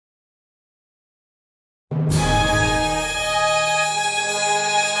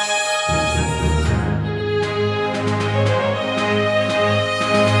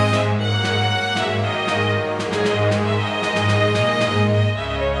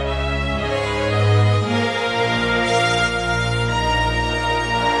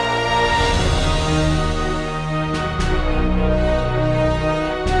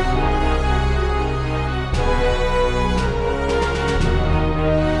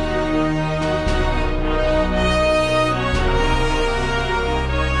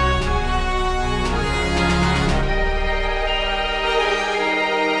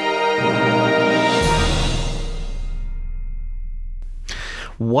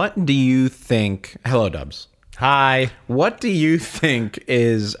What do you think? Hello, Dubs. Hi. What do you think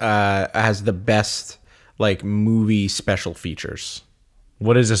is has the best like movie special features?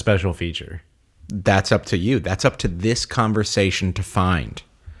 What is a special feature? That's up to you. That's up to this conversation to find.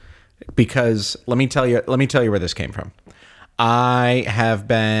 Because let me tell you where this came from. I'm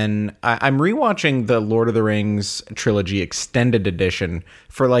rewatching the Lord of the Rings trilogy extended edition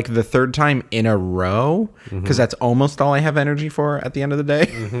for like the third time in a row, because that's almost all I have energy for at the end of the day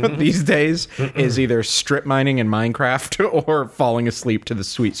these days is either strip mining in Minecraft or falling asleep to the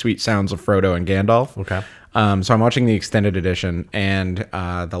sweet, sweet sounds of Frodo and Gandalf. Okay. So I'm watching the extended edition, and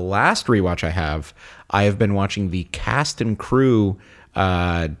the last rewatch I have been watching the cast and crew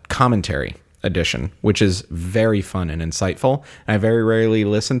commentary edition, which is very fun and insightful. And I very rarely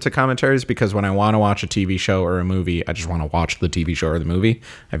listen to commentaries because when I want to watch a TV show or a movie, I just want to watch the TV show or the movie.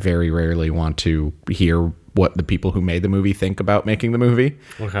 I very rarely want to hear what the people who made the movie think about making the movie.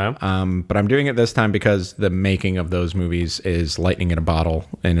 Okay. But I'm doing it this time because the making of those movies is lightning in a bottle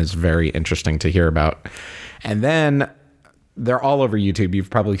and is very interesting to hear about. And then they're all over YouTube. You've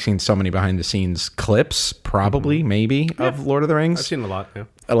probably seen so many behind the scenes clips, maybe, of Lord of the Rings. I've seen a lot, yeah.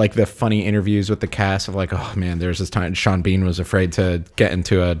 Like the funny interviews with the cast of like, oh man, there's this time Sean Bean was afraid to get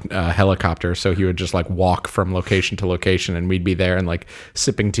into a helicopter, so he would just like walk from location to location, and we'd be there and like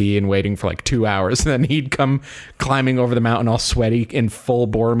sipping tea and waiting for like 2 hours, and then he'd come climbing over the mountain all sweaty in full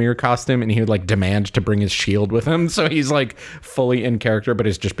Boromir costume, and he would like demand to bring his shield with him, so he's like fully in character, but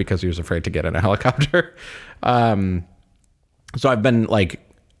it's just because he was afraid to get in a helicopter. So I've been like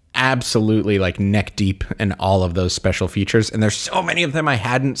absolutely like neck deep in all of those special features, and there's so many of them I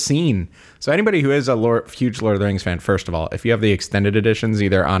hadn't seen. So anybody who is a huge Lord of the Rings fan, first of all, if you have the extended editions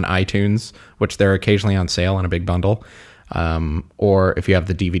either on iTunes, which they're occasionally on sale in a big bundle, or if you have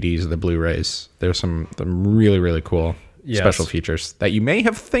the DVDs or the Blu-rays, there's some really, really cool special features that you may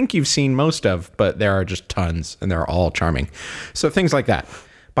think you've seen most of, but there are just tons, and they're all charming. So things like that.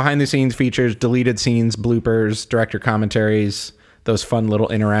 Behind the scenes features, deleted scenes, bloopers, director commentaries, those fun little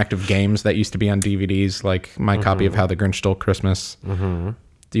interactive games that used to be on DVDs, like my copy of How the Grinch Stole Christmas. Do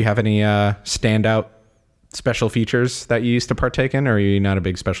you have any standout special features that you used to partake in, or are you not a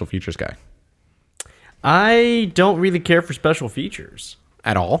big special features guy? I don't really care for special features.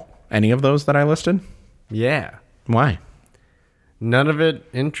 At all? Any of those that I listed? Yeah. Why? None of it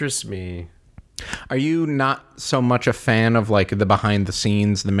interests me. Are you not so much a fan of like the behind the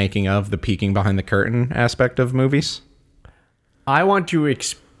scenes, the making of, the peeking behind the curtain aspect of movies? I want to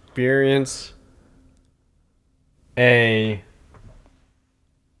experience a...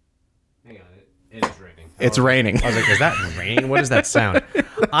 Hang on, it is raining. It's raining. I was like, is that rain? What does that sound?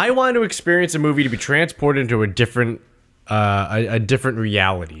 I want to experience a movie to be transported into a different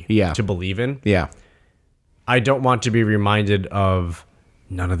reality to believe in. Yeah. I don't want to be reminded of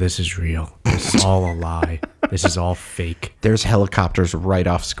none of this is real. This is all a lie. This is all fake. There's helicopters right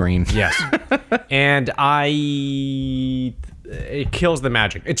off screen. Yes. And it kills the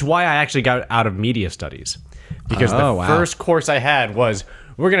magic. It's why I actually got out of media studies. Because first course I had was,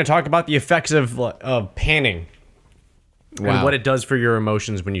 we're going to talk about the effects of panning. And what it does for your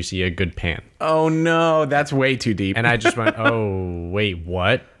emotions when you see a good pan. Oh no, that's way too deep. And I just went, oh, wait,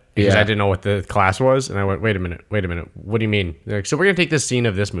 what? Because I didn't know what the class was, and I went, wait a minute, what do you mean? They're like, so we're gonna take this scene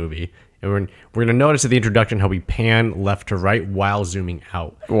of this movie, and we're gonna notice at the introduction how we pan left to right while zooming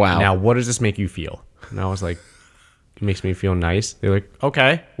out. Wow. Now, what does this make you feel? And I was like, it makes me feel nice. They're like,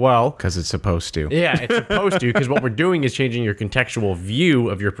 okay, well, because it's supposed to. Yeah, it's supposed to, because what we're doing is changing your contextual view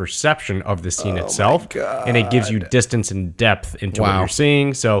of your perception of the scene itself, and it gives you distance and depth into what you're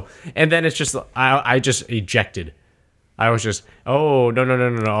seeing. So, and then it's just, I just ejected. I was just, no,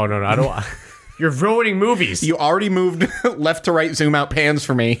 I don't. You're ruining movies. You already moved left to right zoom out pans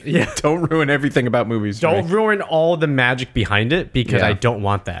for me. Yeah. Don't ruin everything about movies. Don't ruin all the magic behind it, because I don't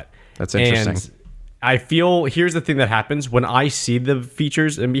want that. That's interesting. And I feel, here's the thing that happens when I see the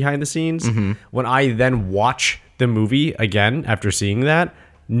features and behind the scenes, when I then watch the movie again after seeing that,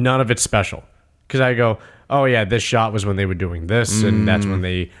 none of it's special. Because I go, oh yeah, this shot was when they were doing this, and that's when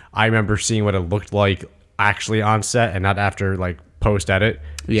I remember seeing what it looked like actually on set and not after like post edit.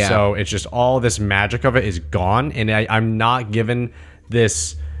 Yeah. So it's just all this magic of it is gone, and I'm not given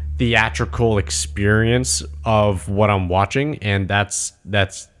this theatrical experience of what I'm watching, and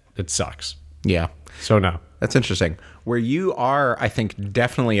it sucks. Yeah. So no. That's interesting. Where you are, I think,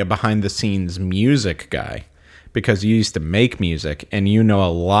 definitely a behind the scenes music guy, because you used to make music and you know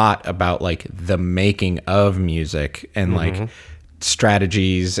a lot about like the making of music and like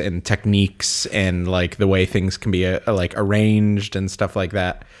strategies and techniques and like the way things can be like arranged and stuff like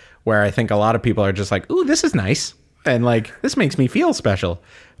that, where I think a lot of people are just like, ooh, this is nice, and like this makes me feel special.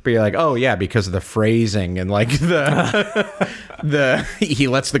 But you're like, oh yeah, because of the phrasing and like the he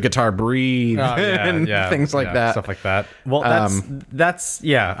lets the guitar breathe and things like that. Stuff like that. Well, that's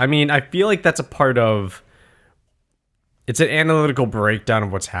yeah. I mean, I feel like that's a part of it's an analytical breakdown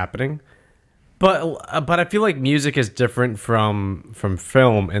of what's happening. But I feel like music is different from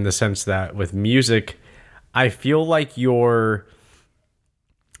film in the sense that with music, I feel like you're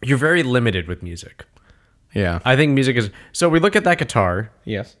very limited with music. Yeah. I think music is so we look at that guitar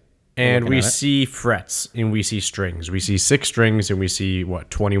Yes. and we see frets and we see strings. We see 6 strings and we see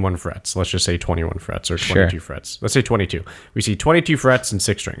 21 frets. Let's just say 21 frets or 22 frets. Let's say 22. We see 22 frets and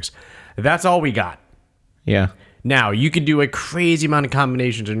 6 strings. That's all we got. Yeah. Now, you can do a crazy amount of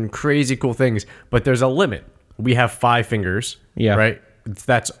combinations and crazy cool things, but there's a limit. We have 5 fingers, right?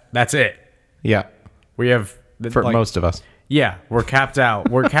 That's it. Yeah. We have For most of us. Yeah, we're capped out.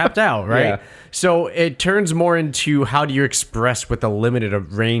 We're capped out, right? Yeah. So it turns more into how do you express with a limited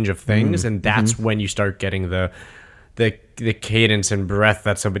range of things, and that's when you start getting the cadence and breath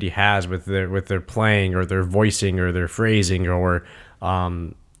that somebody has with their playing or their voicing or their phrasing or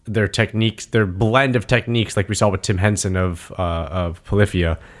their techniques, their blend of techniques, like we saw with Tim Henson of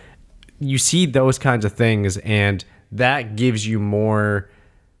Polyphia. You see those kinds of things, and that gives you more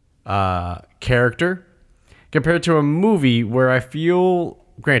character compared to a movie where I feel,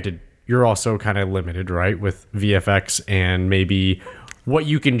 granted, you're also kind of limited, right, with VFX and maybe what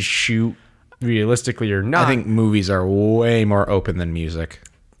you can shoot realistically or not. I think movies are way more open than music.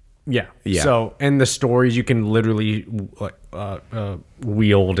 Yeah. So, and the stories you can literally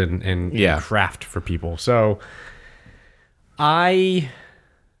wield and craft for people. So, I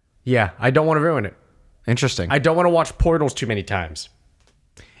don't want to ruin it. Interesting. I don't want to watch Portals too many times.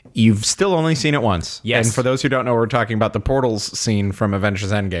 You've still only seen it once. Yes. And for those who don't know, we're talking about the portals scene from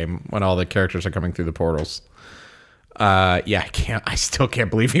Avengers Endgame when all the characters are coming through the portals. I still can't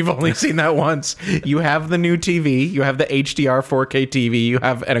believe you've only seen that once. You have the new TV, you have the HDR 4K TV, you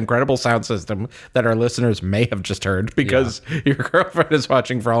have an incredible sound system that our listeners may have just heard because your girlfriend is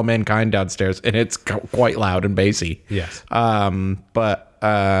watching For All Mankind downstairs and it's quite loud and bassy. Yes. Man,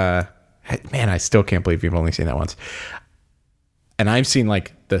 I still can't believe you've only seen that once. And I've seen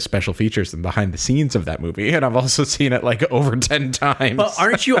like the special features and behind the scenes of that movie, and I've also seen it like over 10 times. But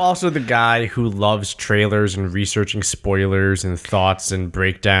aren't you also the guy who loves trailers and researching spoilers and thoughts and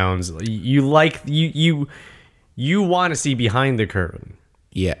breakdowns? You want to see behind the curtain.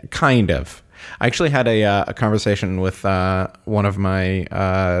 Yeah, kind of. I actually had a conversation with one of my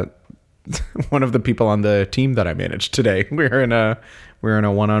one of the people on the team that I manage today. We're in a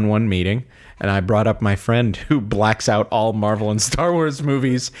one-on-one meeting, and I brought up my friend who blacks out all Marvel and Star Wars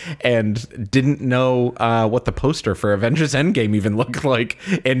movies and didn't know what the poster for Avengers Endgame even looked like,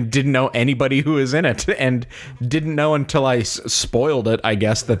 and didn't know anybody who was in it, and didn't know until I spoiled it, I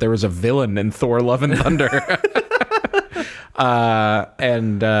guess, that there was a villain in Thor: Love and Thunder.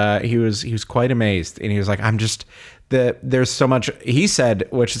 He was quite amazed, and he was like, there's so much, he said,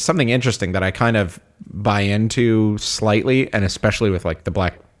 which is something interesting that I kind of buy into slightly, and especially with like the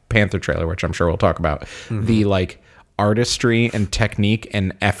Black Panther trailer, which I'm sure we'll talk about, the like artistry and technique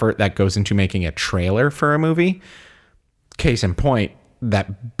and effort that goes into making a trailer for a movie. Case in point,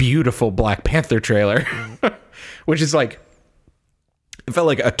 that beautiful Black Panther trailer, which is like, it felt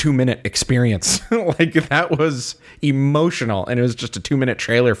like a 2-minute experience. Like that was emotional, and it was just a 2-minute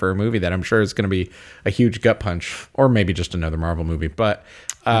trailer for a movie that I'm sure is going to be a huge gut punch, or maybe just another Marvel movie. But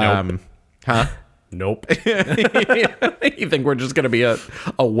Nope. Nope. You think we're just going to be a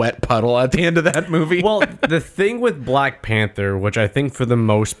wet puddle at the end of that movie? Well, the thing with Black Panther, which I think for the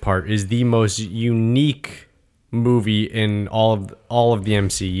most part is the most unique movie in all of the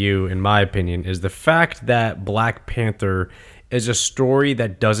MCU, in my opinion, is the fact that Black Panther is a story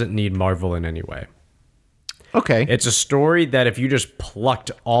that doesn't need Marvel in any way. Okay. It's a story that if you just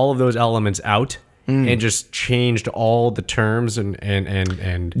plucked all of those elements out and just changed all the terms and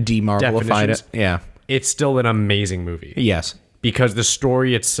Demarvelified it. Yeah. It's still an amazing movie. Yes. Because the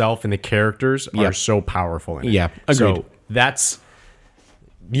story itself and the characters are so powerful in it. Yeah. Agreed. So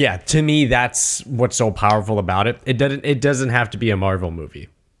to me, that's what's so powerful about it. It doesn't have to be a Marvel movie.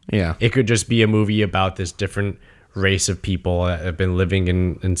 Yeah. It could just be a movie about this different race of people that have been living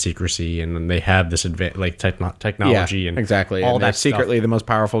in secrecy, and they have this technology and exactly. all and that secretly stuff. the most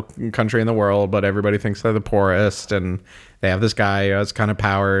powerful country in the world, but everybody thinks they're the poorest, and they have this guy who has kind of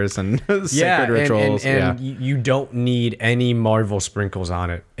powers and sacred rituals. And you don't need any Marvel sprinkles on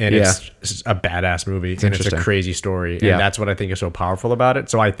it, and it's a badass movie, and it's a crazy story, and that's what I think is so powerful about it.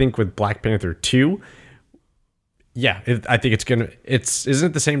 So I think with Black Panther 2, I think isn't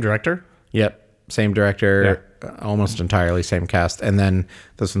it the same director? Yep. Same director. almost entirely same cast. And then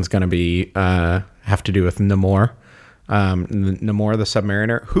this one's going to be have to do with Namor. Namor the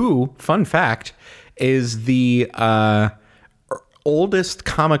Submariner, who, fun fact, is the oldest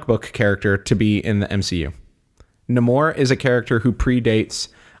comic book character to be in the MCU. Namor is a character who predates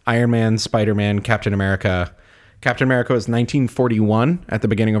Iron Man, Spider-Man, Captain America. Captain America was 1941 at the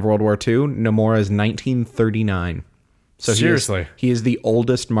beginning of World War II. Namor is 1939. So seriously, he is the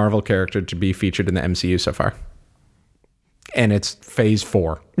oldest Marvel character to be featured in the MCU so far. And it's Phase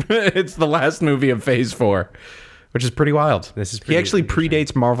 4. It's the last movie of Phase 4, which is pretty wild. He actually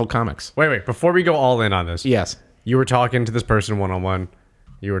predates Marvel Comics. Wait. Before we go all in on this. Yes. You were talking to this person one-on-one.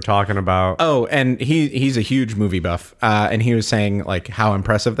 You were talking about... Oh, and he's a huge movie buff. And he was saying like how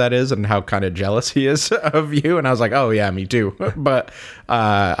impressive that is and how kind of jealous he is of you. And I was like, oh yeah, me too. But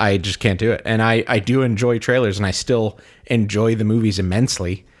I just can't do it. And I do enjoy trailers, and I still enjoy the movies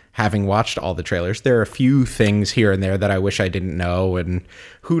immensely, having watched all the trailers. There are a few things here and there that I wish I didn't know. And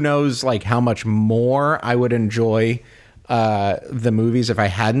who knows like how much more I would enjoy the movies if I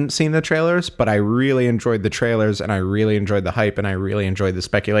hadn't seen the trailers, but I really enjoyed the trailers, and I really enjoyed the hype, and I really enjoyed the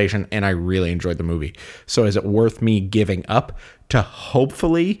speculation, and I really enjoyed the movie. So is it worth me giving up to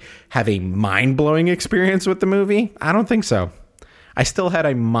hopefully have a mind-blowing experience with the movie? I don't think so. I still had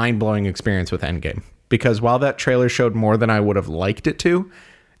a mind-blowing experience with Endgame, because while that trailer showed more than I would have liked it to,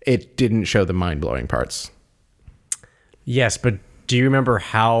 it didn't show the mind-blowing parts. Yes, but do you remember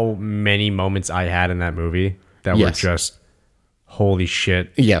how many moments I had in that movie that were just... holy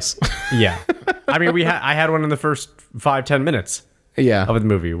shit. Yes. Yeah. I mean, I had one in the first 5-10 minutes of the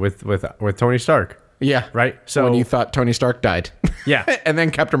movie with Tony Stark. Yeah. Right? So when you thought Tony Stark died. Yeah. And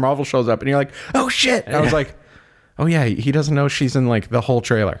then Captain Marvel shows up and you're like, oh shit. And I was like, oh yeah, he doesn't know she's in like the whole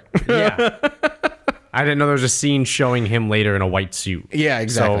trailer. Yeah. I didn't know there was a scene showing him later in a white suit. Yeah,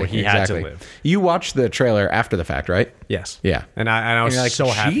 exactly. So he had to live. You watched the trailer after the fact, right? Yes. Yeah. And I was like, so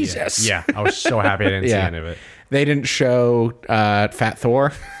happy. Jesus. Yeah. I was so happy I didn't see any of it. They didn't show Fat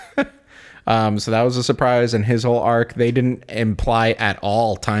Thor. So that was a surprise. And his whole arc, they didn't imply at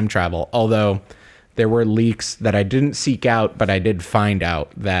all time travel. Although there were leaks that I didn't seek out, but I did find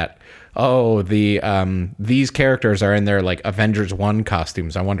out that, these characters are in their like Avengers 1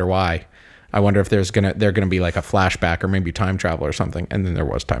 costumes. I wonder why. I wonder if they're gonna be like a flashback or maybe time travel or something. And then there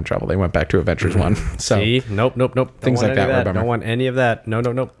was time travel. They went back to Avengers 1. So see? Nope. Things like that. Don't want any of that.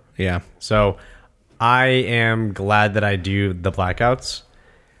 No. Yeah. So I am glad that I do the blackouts.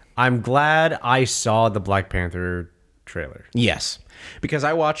 I'm glad I saw the Black Panther trailer. Yes. Because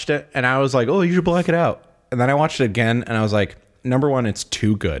I watched it and I was like, oh, you should black it out. And then I watched it again and I was like, number one, it's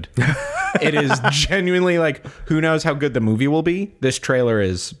too good. It is genuinely like, who knows how good the movie will be? This trailer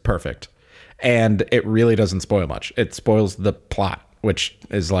is perfect. And it really doesn't spoil much. It spoils the plot, which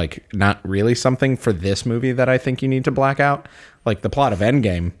is like not really something for this movie that I think you need to black out. Like the plot of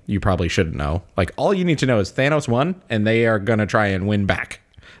Endgame, you probably shouldn't know. Like all you need to know is Thanos won and they are going to try and win back.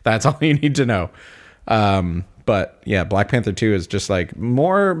 That's all you need to know. But yeah, Black Panther 2 is just like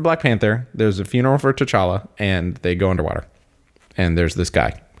more Black Panther. There's a funeral for T'Challa and they go underwater. And there's this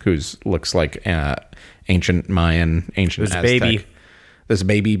guy who looks like ancient Mayan, ancient Aztec. This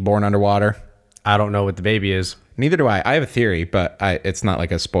baby born underwater. I don't know what the baby is. Neither do I. I have a theory, but it's not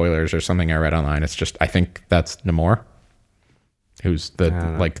like a spoilers or something I read online. It's just I think that's Namor, who's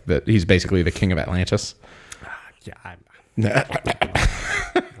he's basically the king of Atlantis. Yeah.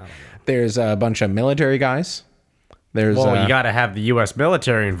 There's a bunch of military guys. You got to have the U.S.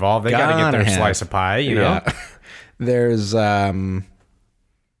 military involved. They got to get their slice of pie, you know? Yeah. There's an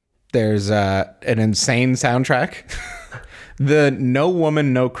insane soundtrack. The No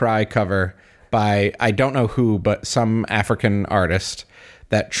Woman, No Cry cover by, I don't know who, but some African artist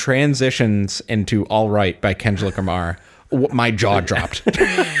that transitions into All Right by Kendrick Lamar. My jaw dropped.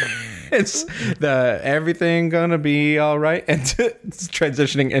 It's the everything gonna be all right, and it's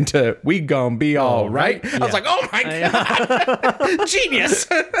transitioning into we gonna be all right. Yeah. I was like, oh my god, genius!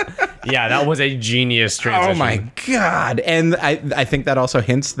 Yeah, that was a genius transition. Oh my god! And I think that also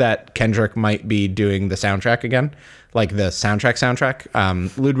hints that Kendrick might be doing the soundtrack again, like the soundtrack.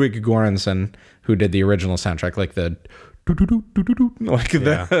 Ludwig Göransson, who did the original soundtrack, like the. The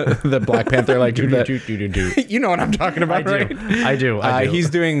Black Panther, like you know what I'm talking about, right? I do. He's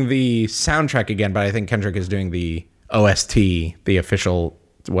doing the soundtrack again, but I think Kendrick is doing the OST, the official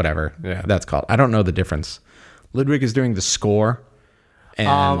whatever that's called. I don't know the difference. Ludwig is doing the score. And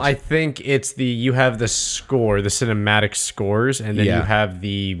I think it's you have the score, the cinematic scores, and then you have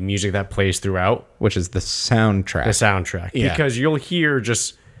the music that plays throughout, which is the soundtrack. The soundtrack, because you'll hear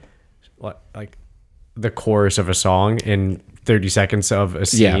just like the chorus of a song in 30 seconds of a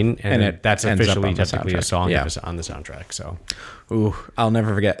scene, and that's ends up officially on the technically a soundtrack. song Yeah. on the soundtrack. So Ooh, I'll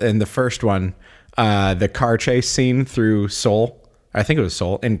never forget. In the first one, the car chase scene through Seoul. I think it was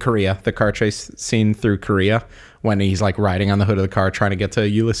Seoul in Korea. The car chase scene through Korea when he's like riding on the hood of the car trying to get to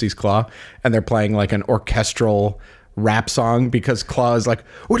Ulysses Claw, and they're playing like an orchestral rap song because Claw is like,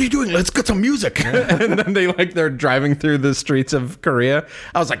 "What are you doing? Let's get some music." And then they're driving through the streets of Korea.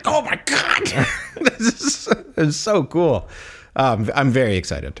 I was like, "Oh my god, this is so cool." I'm very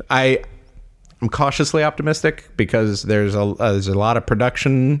excited. I'm cautiously optimistic because there's a lot of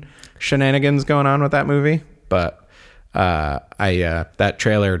production shenanigans going on with that movie, but that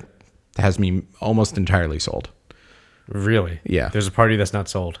trailer has me almost entirely sold. really, Yeah. there's a party that's not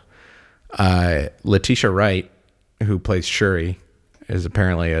sold. Letitia Wright, who plays Shuri, is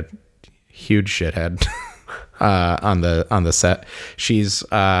apparently a huge shithead on the set. She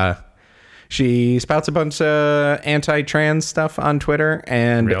spouts a bunch of anti-trans stuff on Twitter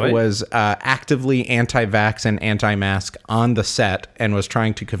and Really? was actively anti-vax and anti-mask on the set and was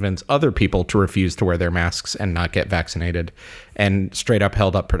trying to convince other people to refuse to wear their masks and not get vaccinated, and straight up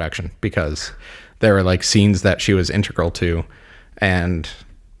held up production because there were like scenes that she was integral to. And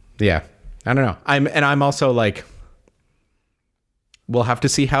yeah, I don't know. I'm also like, we'll have to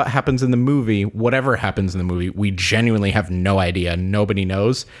see how it happens in the movie. Whatever happens in the movie, we genuinely have no idea. Nobody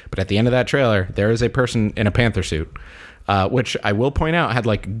knows. But at the end of that trailer, there is a person in a panther suit, which I will point out had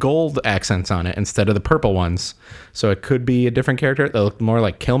like gold accents on it instead of the purple ones. So it could be a different character. They look more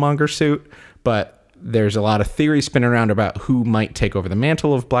like Killmonger's suit. But there's a lot of theory spinning around about who might take over the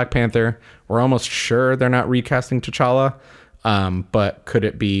mantle of Black Panther. We're almost sure they're not recasting T'Challa. But could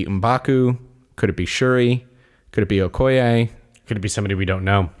it be M'Baku? Could it be Shuri? Could it be Okoye? Could it be somebody we don't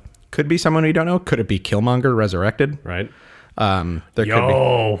know? Could be someone we don't know. Could it be Killmonger resurrected? Right. There could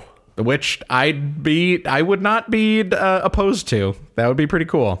Yo. be, which I would not be opposed to. That would be pretty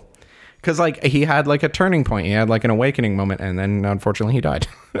cool. Because like he had like a turning point. He had like an awakening moment, and then unfortunately he died.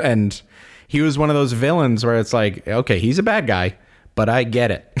 And he was one of those villains where it's like, okay, he's a bad guy, but I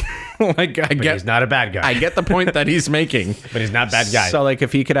get it. Like I get He's not a bad guy. I get the point that he's making. But he's not a bad guy. So like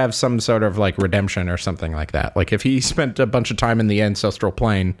if he could have some sort of like redemption or something like that. Like if he spent a bunch of time in the ancestral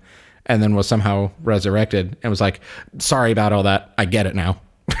plane and then was somehow resurrected and was like, sorry about all that. I get it now.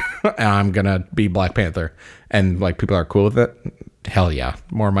 And I'm going to be Black Panther. And like people are cool with it. Hell yeah.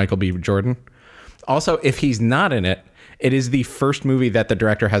 More Michael B. Jordan. Also, if he's not in it, it is the first movie that the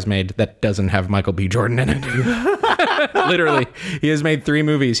director has made that doesn't have Michael B. Jordan in it. Literally. He has made 3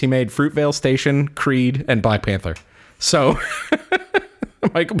 movies. He made Fruitvale Station, Creed, and Black Panther. So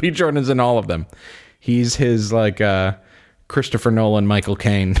Michael B. Jordan is in all of them. He's his like Christopher Nolan, Michael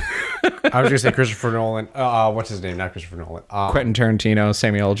Caine. I was going to say Christopher Nolan. What's his name? Not Christopher Nolan. Quentin Tarantino,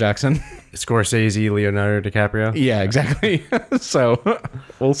 Samuel L. Jackson. Scorsese, Leonardo DiCaprio. Yeah, exactly. So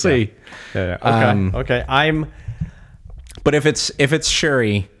we'll see. Yeah. Okay. But if it's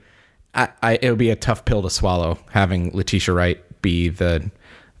Shuri, it would be a tough pill to swallow having Letitia Wright be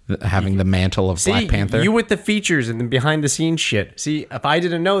having the mantle of Black Panther. You with the features and the behind the scenes shit. See, if I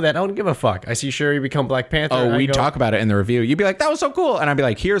didn't know that, I don't give a fuck. I see Shuri become Black Panther. Oh, we talk about it in the review. You'd be like, that was so cool. And I'd be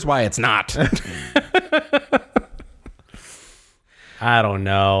like, here's why it's not. I don't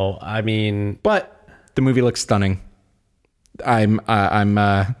know. I mean, But the movie looks stunning. I'm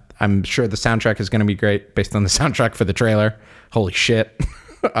sure the soundtrack is going to be great based on the soundtrack for the trailer. Holy shit.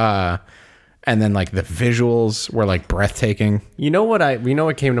 And then like the visuals were like breathtaking. you know what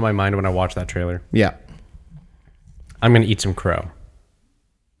came to my mind when I watched that trailer? Yeah. I'm going to eat some crow.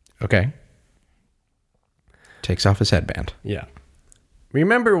 Okay. Takes off his headband. Yeah.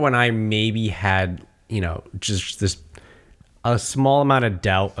 Remember when I maybe had, just a small amount of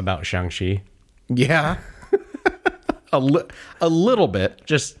doubt about Shang-Chi? Yeah. a little bit.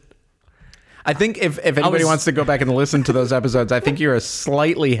 Just I think if anybody wants to go back and listen to those episodes, I think you're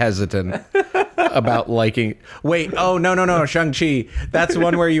slightly hesitant about liking. Wait, oh no, Shang-Chi. That's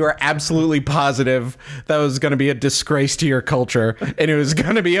one where you were absolutely positive that was going to be a disgrace to your culture, and it was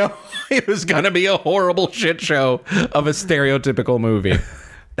going to be a horrible shit show of a stereotypical movie.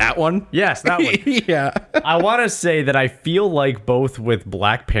 That one? yes, that one. Yeah. I want to say that I feel like both with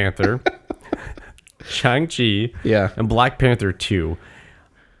Black Panther, Shang-Chi, Yeah. and Black Panther 2,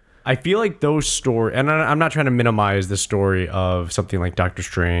 I feel like those stories, and I'm not trying to minimize the story of something like Doctor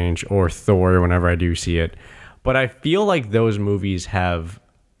Strange or Thor whenever I do see it, but I feel like those movies have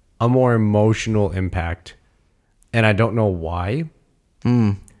a more emotional impact, and I don't know why.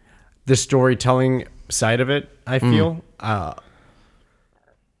 The storytelling side of it, I feel,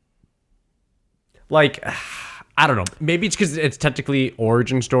 like, I don't know. Maybe it's because it's technically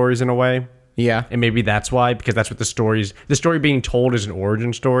origin stories in a way. Yeah. And maybe that's why, because that's what the story being told is an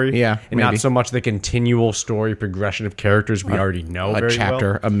origin story. Yeah, And maybe. not so much the continual story progression of characters we already know A very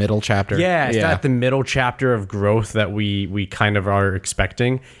chapter, well. a middle chapter. Yeah, it's not the middle chapter of growth that we kind of are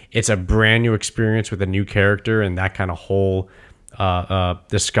expecting. It's a brand new experience with a new character and that kind of whole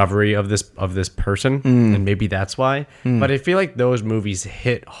discovery of this person, and maybe that's why. But I feel like those movies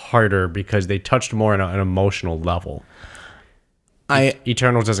hit harder because they touched more on an emotional level.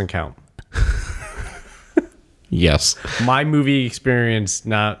 Eternals doesn't count. Yes. My movie experience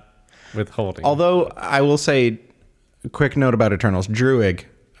not withholding. Although I will say, quick note about Eternals. Druig,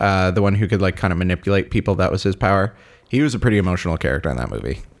 the one who could like kind of manipulate people, that was his power. He was a pretty emotional character in that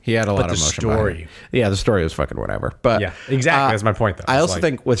movie. He had a lot of emotion. Story. Yeah, the story was fucking whatever. But Yeah, exactly. That's my point, though. I It's also like-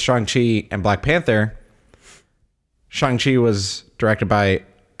 think with Shang-Chi and Black Panther, Shang-Chi was directed by,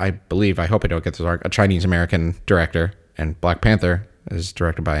 I hope I don't get this wrong, a Chinese American director, and Black Panther is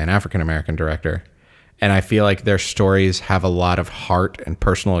directed by an African American director. And I feel like their stories have a lot of heart and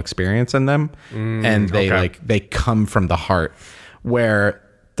personal experience in them, and they come from the heart. Where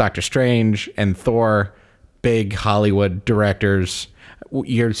Doctor Strange and Thor, big Hollywood directors,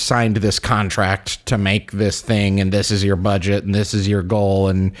 you're signed this contract to make this thing, and this is your budget, and this is your goal,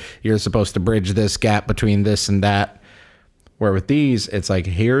 and you're supposed to bridge this gap between this and that. Where with these, it's like,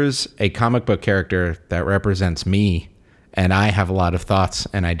 here's a comic book character that represents me, and I have a lot of thoughts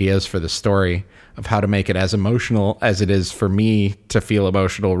and ideas for the story of how to make it as emotional as it is for me to feel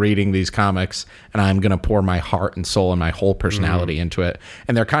emotional reading these comics, and I'm going to pour my heart and soul and my whole personality into it.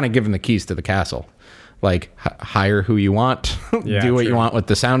 And they're kind of given the keys to the castle. Like, hire who you want, do what you want with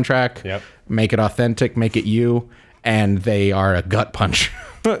the soundtrack, make it authentic, make it you, and they are a gut punch.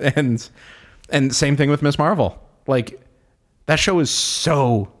 and same thing with Miss Marvel. Like, that show is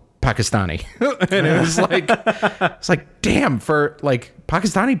so Pakistani. And it was like, it's like, damn, for like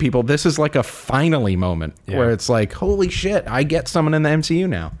Pakistani people, this is like a finally moment where it's like, holy shit, I get someone in the MCU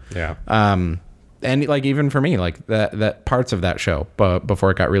now. Yeah. And like, even for me, like that parts of that show, but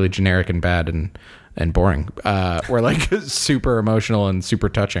before it got really generic and bad and boring, were like super emotional and super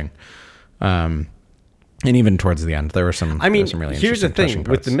touching. And even towards the end, there were some. I mean, some really here's the interesting, thing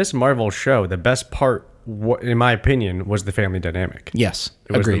touching with the parts. Miss Marvel show. The best part, in my opinion, was the family dynamic. Yes,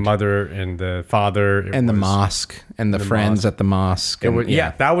 It was agreed. the mother and the father, And the mosque and the friends at the mosque. And,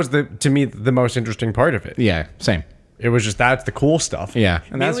 that was to me the most interesting part of it. yeah, same. It was just that's the cool stuff. Yeah,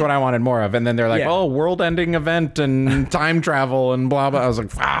 and that's Mainly- what I wanted more of. And then they're like, Yeah. "Oh, world-ending event and time travel and blah blah." I was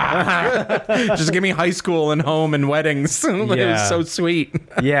like, "Fuck. Just give me high school and home and weddings." It was Yeah. so sweet.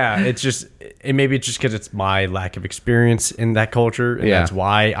 Yeah, it's just maybe it's just because it's my lack of experience in that culture, and Yeah. that's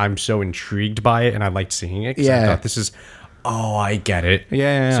why I'm so intrigued by it, and I liked seeing it. 'Cause I Yeah. thought this is. Oh, I get it.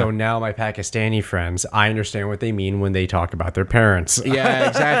 Yeah. So now my Pakistani friends, I understand what they mean when they talk about their parents. Yeah,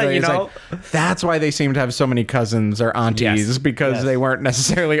 exactly. You It's know? like, that's why they seem to have so many cousins or aunties, Yes. because Yes. they weren't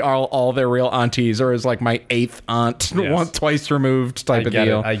necessarily all their real aunties, or is like my eighth aunt, Yes. twice removed type of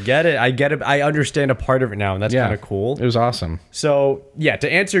deal. I get it. I understand a part of it now, and that's kind of cool. It was awesome. So, yeah,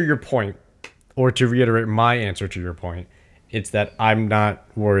 to answer your point, or to reiterate my answer to your point, it's that I'm not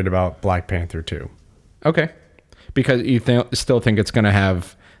worried about Black Panther 2. Okay. Because you still think it's going to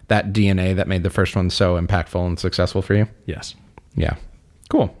have that DNA that made the first one so impactful and successful for you? Yes. Yeah.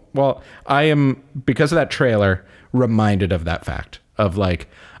 Cool. Well, I am, because of that trailer, reminded of that fact of like,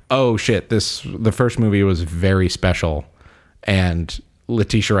 oh shit, the first movie was very special, and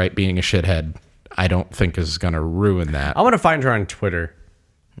Letitia Wright being a shithead, I don't think is going to ruin that. I want to find her on Twitter.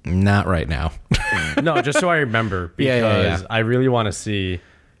 Not right now. No, just so I remember, because Yeah. I really want to see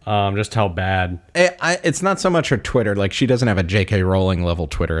just how bad. It's not so much her Twitter. Like, she doesn't have a J.K. Rowling level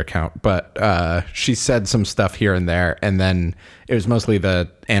Twitter account, but she said some stuff here and there, and then it was mostly the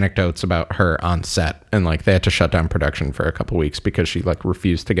anecdotes about her on set, and like they had to shut down production for a couple weeks because she like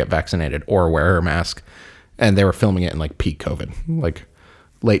refused to get vaccinated or wear her mask, and they were filming it in like peak COVID, like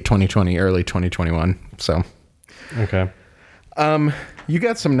late 2020, early 2021. So Okay. you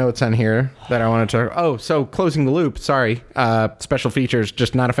got some notes on here that I wanted to. Oh, so closing the loop. Sorry. Special features.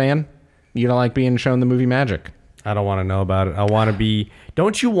 Just not a fan. You don't like being shown the movie magic. I don't want to know about it. I want to be.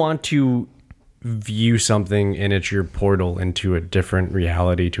 Don't you want to view something and it's your portal into a different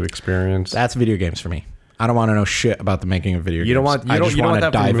reality to experience? That's video games for me. I don't want to know shit about the making of video games. don't want- you I don't- just you don't want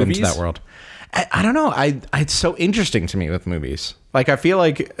want to that for dive into movies? that world. I don't know. It's so interesting to me with movies. Like, I feel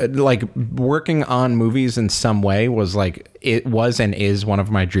like working on movies in some way was like, it was and is one of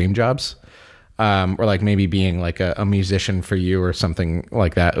my dream jobs. Or like maybe being like a musician for you or something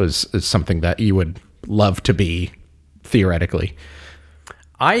like that is something that you would love to be theoretically.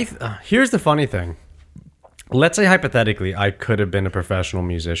 Here's the funny thing. let's say hypothetically, I could have been a professional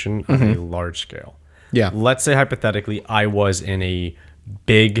musician on a large scale. Yeah. Let's say hypothetically, I was in a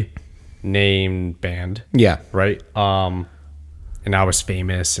big name band. Yeah. Right. And I was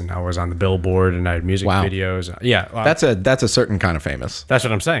famous, and I was on the Billboard, and I had music Wow. videos. Yeah. That's a certain kind of famous. That's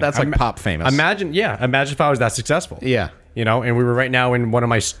what I'm saying. That's like pop famous. Imagine if I was that successful. Yeah. You know, and we were right now in one of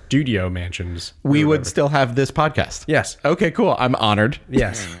my studio mansions. We or would whatever. still have this podcast. Yes. Okay, cool. I'm honored.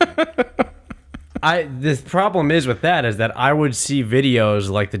 Yes. The problem is with that is that I would see videos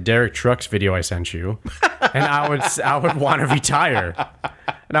like the Derek Trucks video I sent you, and I would want to retire.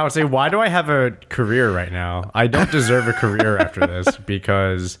 And I would say, why do I have a career right now? I don't deserve a career after this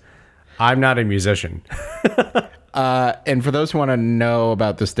because I'm not a musician. And for those who want to know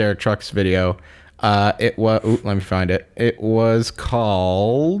about this Derek Trucks video, it was. Let me find it. It was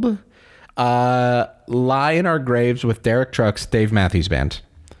called "Lie in Our Graves with Derek Trucks, Dave Matthews Band."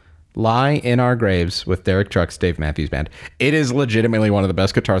 "Lie in Our Graves with Derek Trucks, Dave Matthews Band." It is legitimately one of the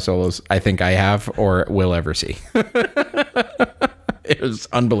best guitar solos I think I have or will ever see. It was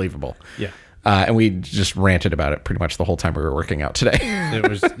unbelievable. Yeah. And we just ranted about it pretty much the whole time we were working out today. It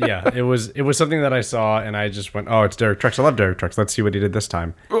was something that I saw, and I just went, "Oh, it's Derek Trucks. I love Derek Trucks. Let's see what he did this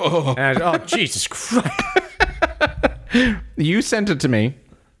time." And oh, Jesus Christ! You sent it to me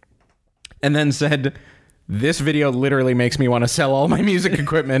and then said, "This video literally makes me want to sell all my music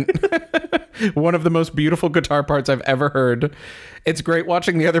equipment." One of the most beautiful guitar parts I've ever heard. It's great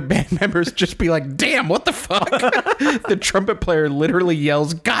watching the other band members just be like, "Damn, what the fuck?" The trumpet player literally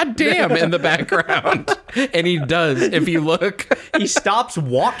yells, "God damn," in the background. And he does, if you look. He stops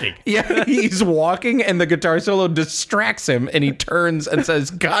walking. Yeah, he's walking and the guitar solo distracts him and he turns and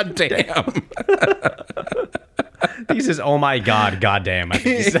says, "God damn." He says, "Oh my God, goddamn!" I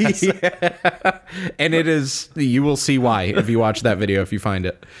think he says. Yeah. And it is, you will see why if you watch that video, if you find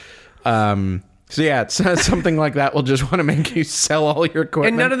it. So yeah, it's something like that will just want to make you sell all your equipment.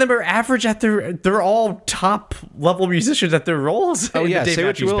 And none of them are average at they're all top level musicians at their roles. Oh yeah, say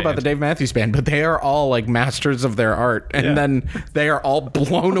what you will about the Dave Matthews Band, but they are all like masters of their art, and then they are all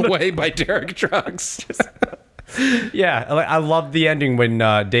blown away by Derek Trucks. Yeah, I love the ending when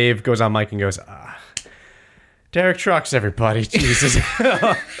Dave goes on mic and goes, "Derek Trucks, everybody, Jesus."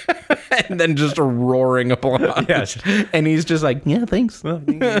 And then just a roaring applause. Yes. And he's just like, "Yeah, thanks." Well,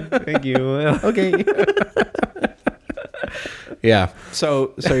 thank you. Okay. Yeah.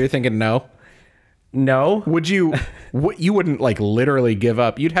 So you're thinking no? No. Would you? You wouldn't like literally give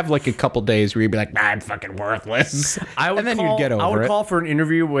up. You'd have like a couple days where you'd be like, "I'm fucking worthless," and then you'd get over it. I would call for an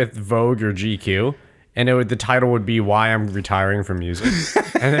interview with Vogue or GQ, and the title would be "Why I'm Retiring from Music,"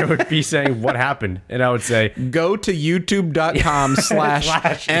 and it would be saying what happened, and I would say, "Go to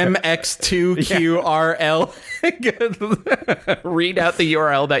youtube.com/mx2qrl." Read out the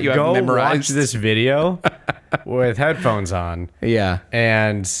URL that you have "Go memorized. watch this video with headphones on, Yeah.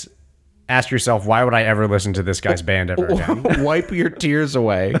 and ask yourself, why would I ever listen to this guy's band ever again?" Wipe your tears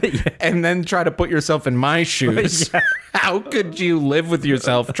away and then try to put yourself in my shoes. How could you live with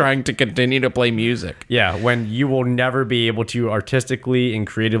yourself trying to continue to play music? Yeah, when you will never be able to artistically and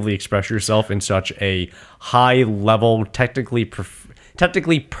creatively express yourself in such a high level, technically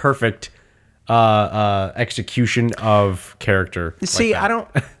perfect execution of character. See,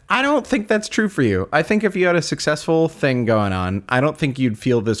 like that. I don't think that's true for you. I think if you had a successful thing going on, I don't think you'd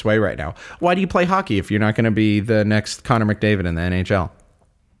feel this way right now. Why do you play hockey if you're not going to be the next Connor McDavid in the NHL?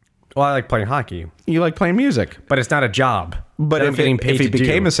 Well, I like playing hockey, You like playing music. but it's not a job. But that I'm if getting it, paid if it to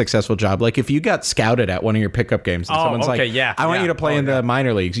became do. a successful job, like if you got scouted at one of your pickup games and someone's okay, like, yeah, "I want yeah. you to play in the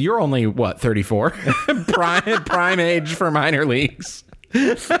minor leagues," you're only, what, 34? prime age for minor leagues.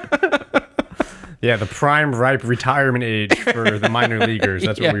 Yeah, the prime ripe retirement age for the minor leaguers.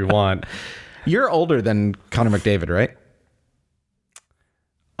 That's what we want. You're older than Connor McDavid, right?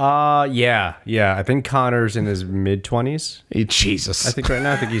 Yeah. I think Connor's in his mid 20s. Jesus. I think right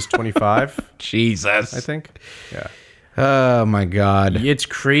now. I think he's 25. Jesus. I think. Yeah. Oh, my God. It's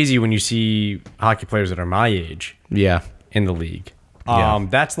crazy when you see hockey players that are my age Yeah. in the league. Yeah.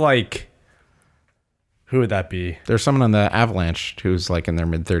 That's like, who would that be? There's someone on the Avalanche who's like in their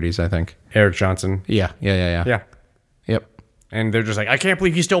mid-30s, I think. Eric Johnson. Yeah. Yeah. Yep. And they're just like, I can't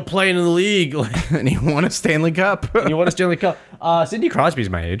believe he's still playing in the league. And he won a Stanley Cup. You want a Stanley Cup? Sidney Crosby's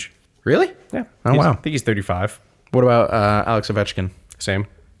my age. Really? Yeah. Oh, wow. I think he's 35. What about Alex Ovechkin? Same.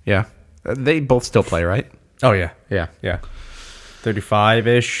 Yeah. They both still play, right? Oh, yeah. Yeah. Yeah.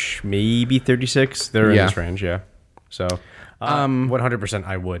 35-ish, maybe 36. They're in Yeah. this range, yeah. So, 100%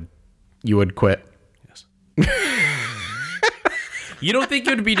 I would. You would quit. Yes. You don't think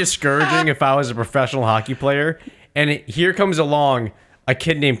it would be discouraging if I was a professional hockey player and here comes along a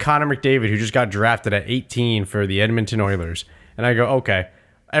kid named Connor McDavid who just got drafted at 18 for the Edmonton Oilers. And I go, okay,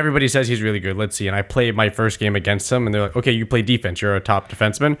 everybody says he's really good. Let's see. And I played my first game against him, and they're like, okay, you play defense. You're a top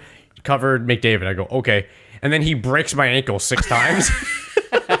defenseman. Covered McDavid. I go, okay. And then he breaks my ankle 6 times.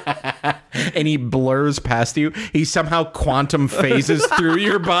 And he blurs past you. He somehow quantum phases through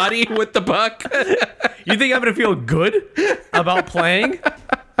your body with the puck. You think I'm going to feel good about playing?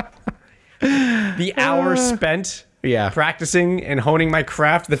 The hour spent practicing and honing my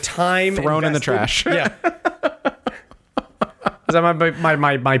craft, the time thrown in the invested. trash. Yeah.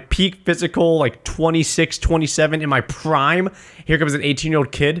 My peak physical, like 26, 27 in my prime. Here comes an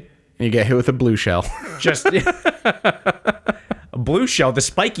 18-year-old kid. And you get hit with a blue shell. Just a blue shell, the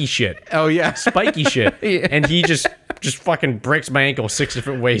spiky shit. Oh, yeah. Spiky shit. Yeah. And he just fucking breaks my ankle 6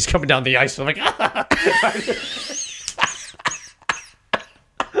 different ways coming down the ice. I'm like,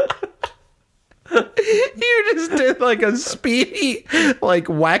 You just did like a speedy, like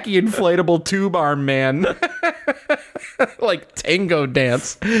wacky inflatable tube arm man. Like tango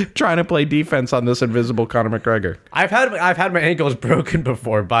dance, trying to play defense on this invisible Conor McGregor. I've had my ankles broken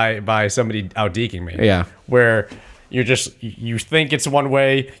before by somebody out deking me. Yeah. Where you think it's one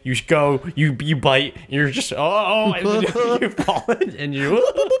way, you go, you bite, you're just and then you fall and you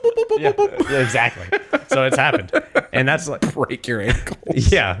yeah, exactly. So it's happened. And that's like Break your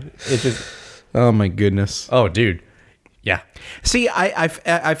ankles. yeah, it just Oh my goodness. oh dude. Yeah. See, I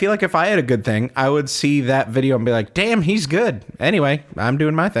feel like if I had a good thing, I would see that video and be like, damn, he's good. Anyway, I'm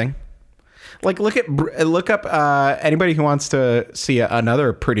doing my thing. Like, look up anybody who wants to see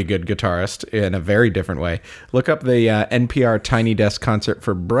another pretty good guitarist in a very different way. Look up the NPR Tiny Desk concert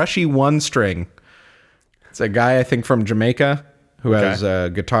for Brushy One String. It's a guy, I think, from Jamaica who has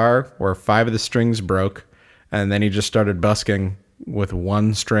a guitar where 5 of the strings broke, and then he just started busking with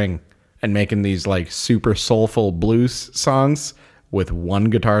one string and making these like super soulful blues songs with one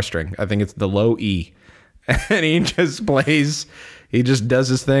guitar string. I think it's the low E. And he just does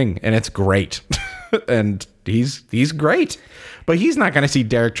his thing, and it's great. And he's great. But he's not going to see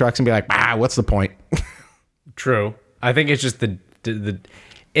Derek Trucks and be like, what's the point? True. I think it's just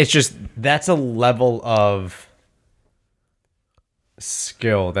it's just that's a level of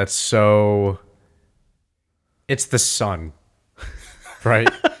skill that's so it's the sun. Right?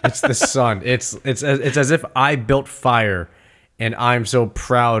 It's the sun. It's as if I built fire, and I'm so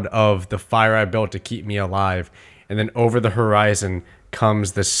proud of the fire I built to keep me alive. And then over the horizon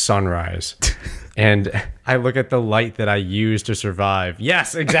comes the sunrise. And I look at the light that I use to survive.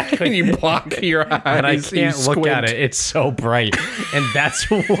 Yes, exactly. And you block your eyes. And I can't look at it. It's so bright. And that's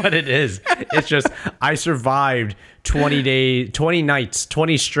what it is. It's just, I survived 20 nights,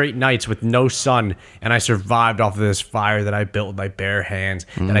 20 straight nights with no sun. And I survived off of this fire that I built with my bare hands,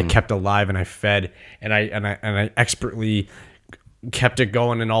 that I kept alive and I fed. And I expertly kept it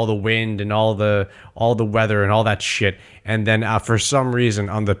going in all the wind and all the weather and all that shit. And then for some reason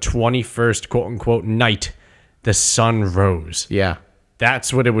on the 21st quote unquote night, the sun rose. Yeah.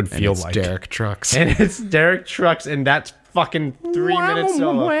 That's what it would feel like. Derek Trucks. And it's Derek Trucks, and that's fucking 3 minutes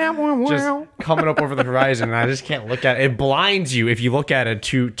solo just coming up over the horizon, and I just can't look at it. It blinds you if you look at it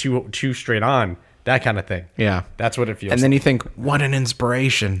too straight on. That kind of thing. Yeah. That's what it feels And then you think, what an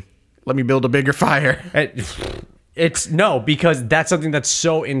inspiration. Let me build a bigger fire. It's no, because that's something that's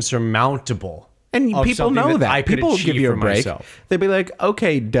so insurmountable. And people know that. I could People will give you a break. Myself. They'd be like,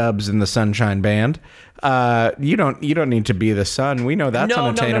 "Okay, Dubs in the Sunshine Band, you don't need to be the sun. We know that's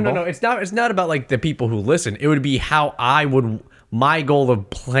unattainable." No. It's not about like the people who listen. It would be how I would my goal of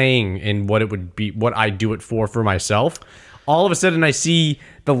playing and what it would be, what I do it for myself. All of a sudden, I see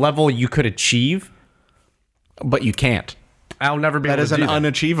the level you could achieve, but you can't. I'll never be. That able is to do an that.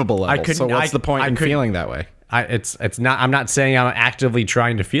 unachievable level. So what's the point in feeling that way? It's not. I'm not saying I'm actively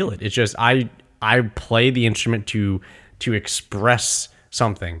trying to feel it. It's just I play the instrument to express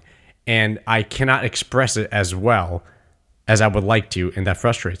something, and I cannot express it as well as I would like to, and that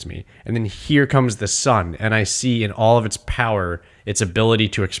frustrates me. And then here comes the sun, and I see in all of its power, its ability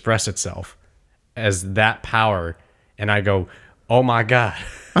to express itself as that power, and I go, "Oh my God."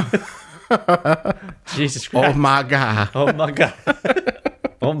 Jesus Christ. Oh my God. Oh my God.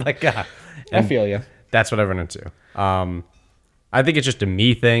 Oh my God. I feel you. That's what I run into. I think it's just a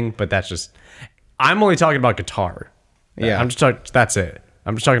me thing, but that's just, I'm only talking about guitar. Yeah. That's it.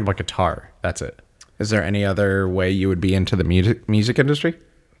 I'm just talking about guitar. That's it. Is there any other way you would be into the music industry?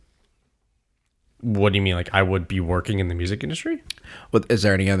 What do you mean? Like I would be working in the music industry? Is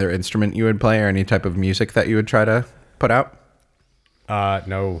there any other instrument you would play or any type of music that you would try to put out?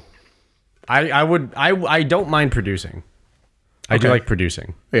 No. I don't mind producing. I do like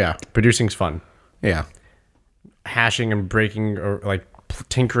producing. Yeah. Producing's fun. Yeah. Hashing and breaking or like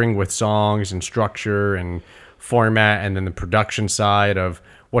tinkering with songs and structure and format, and then the production side of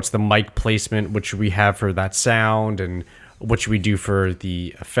what's the mic placement, what should we have for that sound, and what should we do for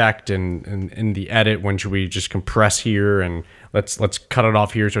the effect, and in the edit, when should we just compress here, and let's cut it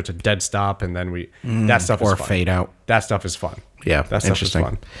off here so it's a dead stop, and then that stuff is or fun. fade out. That stuff is fun. Yeah, that stuff is interesting.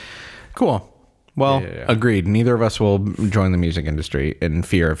 fun. Cool. Well, Yeah. agreed. Neither of us will join the music industry in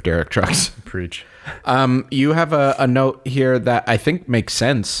fear of Derek trucks. Preach. You have a note here that I think makes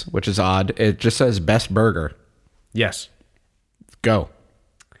sense, which is odd. It just says best burger. Yes. Go.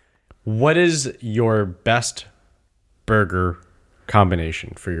 What is your best burger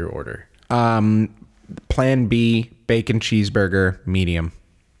combination for your order? Plan B, bacon cheeseburger, medium.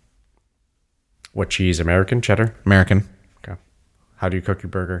 What cheese? American, cheddar? American, Okay. How do you cook your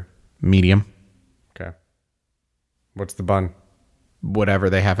burger? medium. Okay. What's the bun? Whatever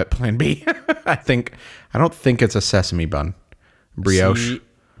they have at Plan B. I don't think it's a sesame bun. Brioche. See,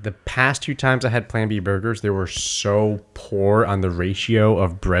 the past 2 times I had Plan B burgers, they were so poor on the ratio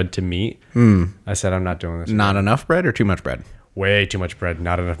of bread to meat. I said, I'm not doing this. Not enough bread or too much bread? Way too much bread,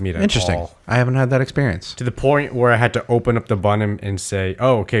 not enough meat at Interesting. all. I haven't had that experience. To the point where I had to open up the bun and say,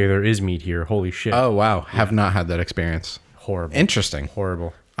 oh, okay, there is meat here. Holy shit. Oh, wow. Have not had that experience. Horrible. Interesting.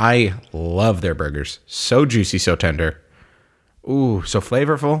 Horrible. I love their burgers. So juicy, so tender. Ooh, so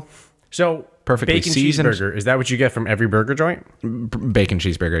flavorful. So, Perfectly bacon seasoned. cheeseburger, is that what you get from every burger joint? Bacon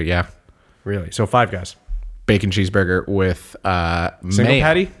cheeseburger, yeah. Really? So, Five Guys. Bacon cheeseburger with Single mayo.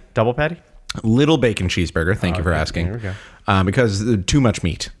 patty? Double patty? Little bacon cheeseburger. Thank you for okay. asking. There we go. Because too much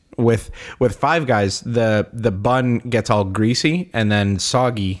meat. With Five Guys, the bun gets all greasy and then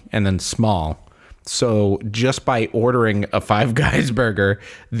soggy and then small. So just by ordering a Five Guys burger,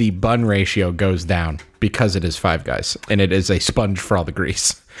 the bun ratio goes down because it is Five Guys and it is a sponge for all the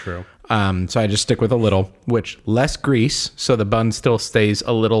grease. True. So I just stick with a little, which less grease, so the bun still stays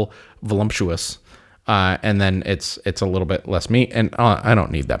a little voluptuous, and then it's a little bit less meat, and I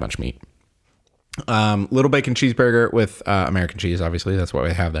don't need that much meat. Little bacon cheeseburger with American cheese, obviously that's what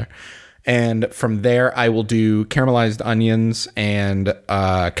we have there, and from there I will do caramelized onions and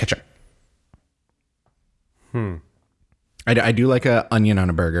ketchup. I do like a onion on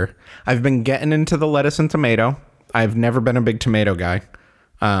a burger. I've been getting into the lettuce and tomato. I've never been a big tomato guy.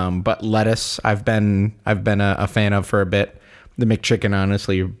 But lettuce, I've been a fan of for a bit. The McChicken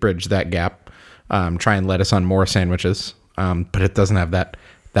honestly bridged that gap. Trying lettuce on more sandwiches, but it doesn't have that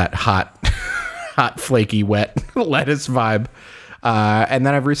hot, hot, flaky, wet lettuce vibe. And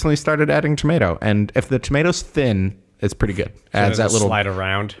then I've recently started adding tomato, and if the tomato's thin, it's pretty good. Adds that little slide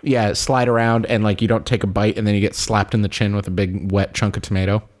around. Yeah, slide around, and like you don't take a bite, and then you get slapped in the chin with a big wet chunk of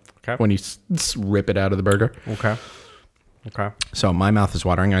tomato. Okay. When you rip it out of the burger. Okay. So my mouth is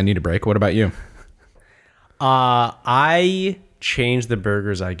watering. I need a break. What about you? I change the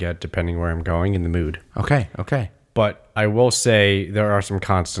burgers I get depending where I'm going in the mood. Okay. But I will say there are some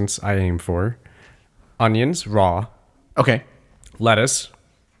constants I aim for. Onions, raw. Okay. Lettuce,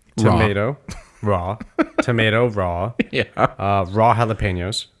 Raw. tomato, raw. Tomato, raw. Yeah. Raw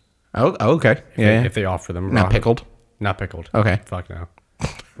jalapenos. Oh, okay. Yeah. If they offer them. Not raw- pickled. Not pickled. Okay. Fuck no.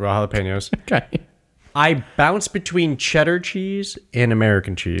 Raw jalapenos. Okay. I bounce between cheddar cheese and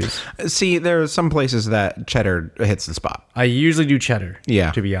American cheese. See, there are some places that cheddar hits the spot. I usually do cheddar.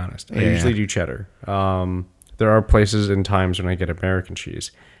 Yeah. To be honest, I Yeah, usually yeah. do cheddar. There are places and times when I get American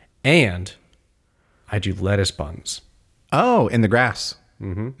cheese, and I do lettuce buns. Oh, in the grass.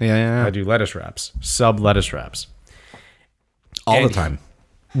 Mm-hmm. Yeah. I do lettuce wraps, sub lettuce wraps, All and the time.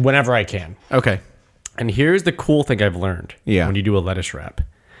 whenever I can. Okay. And here's the cool thing I've learned. Yeah. When you do a lettuce wrap,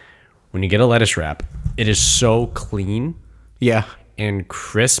 when you get a lettuce wrap, it is so clean Yeah. and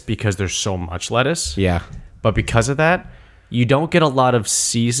crisp because there's so much lettuce. Yeah. But because of that, you don't get a lot of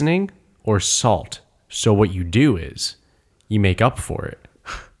seasoning or salt. So what you do is you make up for it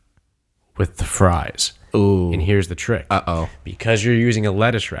with the fries. Ooh. And here's the trick. Uh-oh. Because you're using a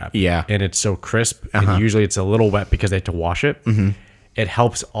lettuce wrap. Yeah. And it's so crisp, and usually it's a little wet because they have to wash it. Mm-hmm. It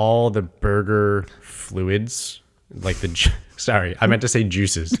helps all the burger fluids, like sorry, I meant to say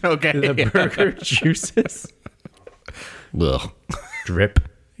juices. Okay. The burger juices Ugh. drip.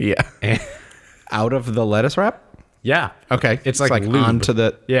 Yeah. Out of the lettuce wrap? Yeah. Okay. It's like lube. onto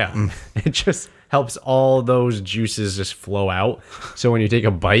the... Yeah. It just helps all those juices just flow out. So when you take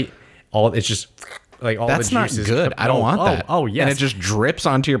a bite, it's just like all That's the not juices. good. I don't want that. Oh yes. And it just drips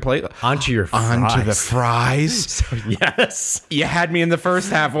onto your plate. onto your fries. Onto the fries. Yes. You had me in the first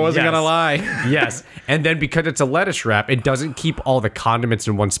half. I wasn't Yes. gonna lie. Yes. And then because it's a lettuce wrap, it doesn't keep all the condiments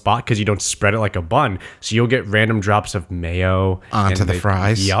in one spot because you don't spread it like a bun. So you'll get random drops of mayo Onto and the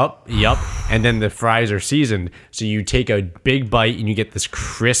fries. Yup. And then the fries are seasoned. So you take a big bite and you get this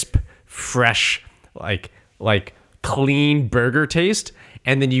crisp, fresh, like clean burger taste.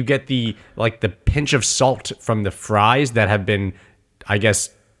 And then you get the pinch of salt from the fries that have been, I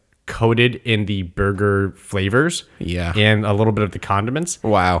guess, coated in the burger flavors. Yeah. And a little bit of the condiments.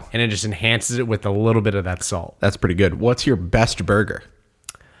 Wow. And it just enhances it with a little bit of that salt. That's pretty good. What's your best burger?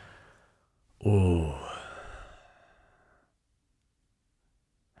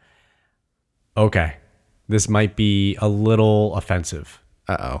 Okay. This might be a little offensive.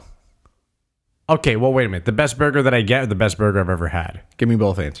 Uh-oh. Okay, well, wait a minute. The best burger that I get or the best burger I've ever had? Give me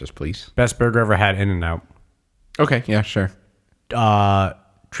both answers, please. Best burger ever had, In-N-Out. Okay, yeah, sure.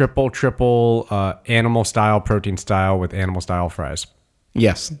 Triple, animal style, protein style with animal style fries.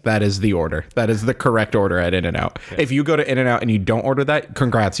 Yes, that is the order. That is the correct order at In-N-Out. If you go to In-N-Out and you don't order that,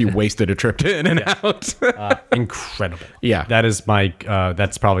 congrats, you wasted a trip to In-N-Out. Incredible. Yeah. That is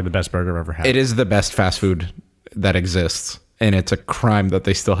that's probably the best burger I've ever had. It is the best fast food that exists, and it's a crime that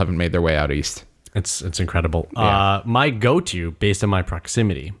they still haven't made their way out east. It's incredible. Yeah. My go-to, based on my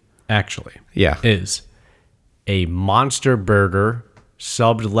proximity, actually, Yeah. is a monster burger,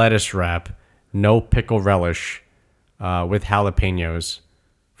 subbed lettuce wrap, no pickle relish, with jalapenos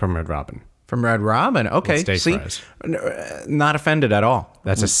from Red Robin. From Red Robin. Okay, steak see? fries. Not offended at all.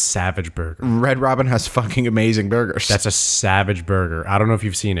 That's a savage burger. Red Robin has fucking amazing burgers. That's a savage burger. I don't know if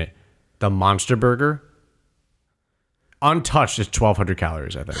you've seen it. The monster burger, untouched, is 1,200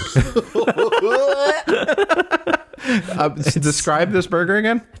 calories, I think. Describe this burger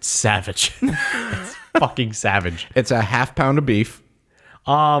again. It's savage. It's fucking savage. It's a half pound of beef.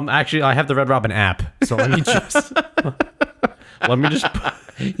 Actually, I have the Red Robin app, so let me just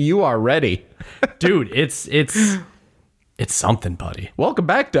You are ready. dude, it's something, buddy. Welcome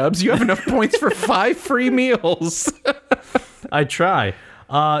back, Dubs. You have enough points for 5 free meals. I try.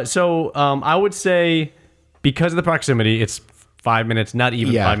 I would say because of the proximity, it's 5 minutes, not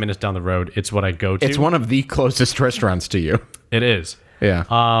even Yeah. 5 minutes down the road. It's what I go to. It's one of the closest restaurants to you. It is. Yeah.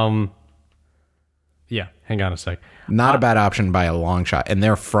 Yeah. Hang on a sec. Not a bad option by a long shot. And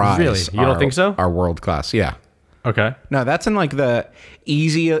their fries Really? You don't think so? are world class. Yeah. Okay. No, that's in like the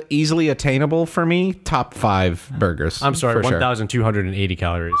easily attainable for me top 5 burgers. I'm sorry, for sure. 1,280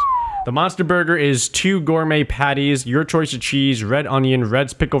 calories. The Monster Burger is 2 gourmet patties, your choice of cheese, red onion,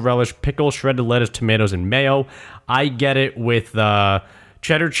 Red's pickle relish, pickle, shredded lettuce, tomatoes, and mayo. I get it with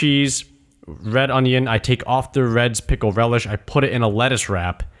cheddar cheese, red onion. I take off the Red's pickle relish. I put it in a lettuce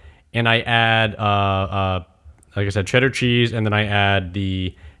wrap, and I add, like I said, cheddar cheese, and then I add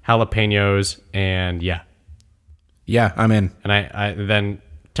the jalapenos, and yeah. Yeah, I'm in. And I then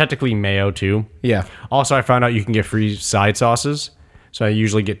technically mayo too. Yeah. Also, I found out you can get free side sauces. So I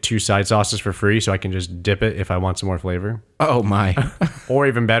usually get 2 side sauces for free so I can just dip it if I want some more flavor. Oh my. Or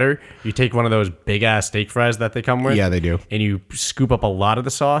even better, you take one of those big ass steak fries that they come with. Yeah, they do. And you scoop up a lot of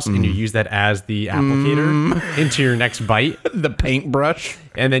the sauce and you use that as the applicator into your next bite. The paintbrush.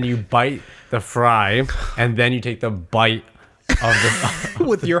 And then you bite the fry and then you take the bite of the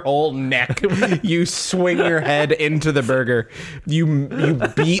With your whole neck. You swing your head into the burger. You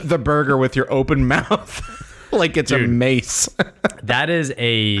beat the burger with your open mouth. Like it's a mace. That is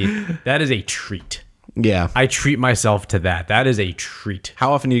a treat. Yeah. I treat myself to that. That is a treat.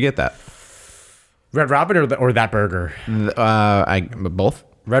 How often do you get that? Red Robin or that burger? Both.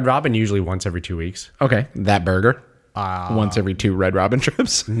 Red Robin usually once every 2 weeks. Okay. That burger. Once every 2 Red Robin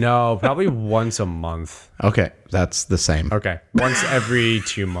trips. No, probably once a month. Okay. That's the same. Okay. Once every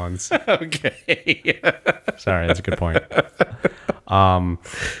 2 months. Okay. Sorry, that's a good point.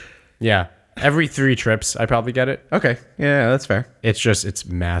 Yeah. Every 3 trips, I probably get it. Okay. Yeah, that's fair. It's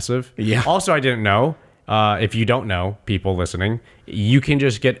massive. Yeah. Also, I didn't know. If you don't know, people listening, you can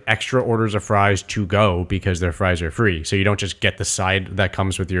just get extra orders of fries to go because their fries are free. So you don't just get the side that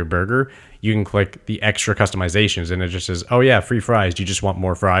comes with your burger. You can click the extra customizations and it just says, oh yeah, free fries. Do you just want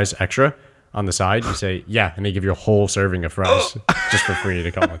more fries extra on the side? You say, yeah. And they give you a whole serving of fries just for free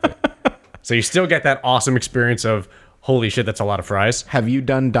to come with it. So you still get that awesome experience of, holy shit, that's a lot of fries. Have you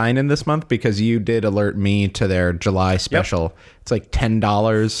done dine-in this month? Because you did alert me to their July special. It's like $10.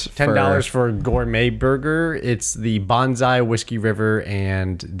 $10 for a gourmet burger. It's the Bonsai, Whiskey River,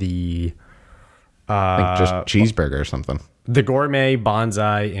 and the I think just cheeseburger or something. gourmet,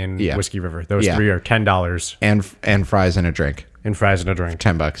 Bonsai, and Yeah. Whiskey River. Those Yeah. 3 are $10. And fries and a drink. and fries and a drink.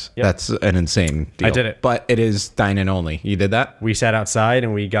 $10. That's an insane deal. I did it. But it is dine-in only. You did that? We sat outside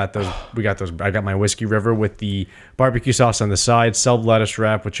and we got those. I got my whiskey river with the barbecue sauce on the side, sub lettuce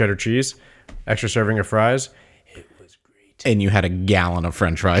wrap with cheddar cheese, extra serving of fries. It was great. And you had a gallon of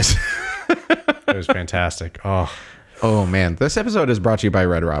French fries. It was fantastic. Oh man, this episode is brought to you by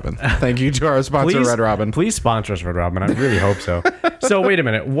Red Robin. Thank you to our sponsor, Red Robin. Please sponsor us, Red Robin. I really hope so. So wait a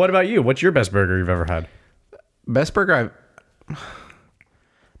minute. What about you? What's your best burger you've ever had? Best burger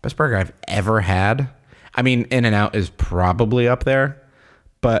I've ever had. I mean, In-N-Out is probably up there,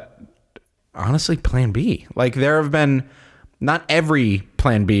 but honestly, Plan B. Like there have been not every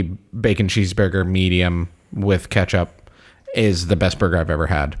Plan B bacon cheeseburger medium with ketchup is the best burger I've ever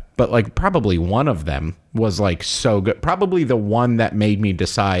had. But like probably one of them was like so good. Probably the one that made me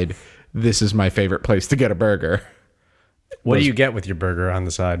decide this is my favorite place to get a burger. What do you get with your burger on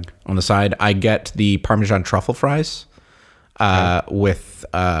the side? On the side, I get the Parmesan truffle fries with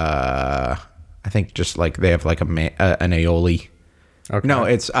I think just like they have like an aioli. Okay. No,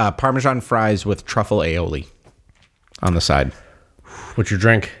 it's Parmesan fries with truffle aioli on the side. What's your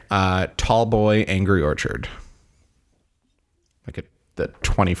drink? Tall Boy Angry Orchard. Like the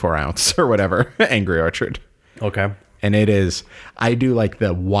 24 ounce or whatever Angry Orchard. Okay. And it is, I do like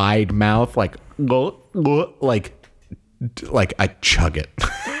the wide mouth, like I chug it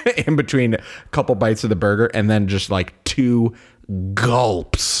in between a couple bites of the burger and then just like 2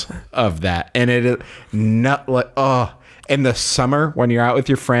 gulps of that. And it is not like, in the summer when you're out with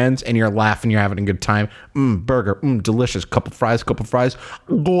your friends and you're laughing, you're having a good time. Burger, delicious. Couple fries.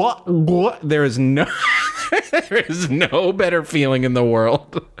 There is no, there is no better feeling in the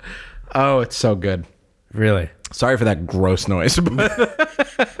world. Oh, it's so good. Really? Sorry for that gross noise, but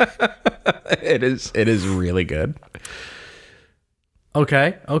it is really good.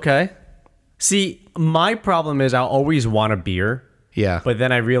 Okay. See, my problem is I'll always want a beer, Yeah. but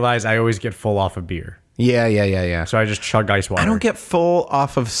then I realize I always get full off of beer. Yeah. So I just chug ice water. I don't get full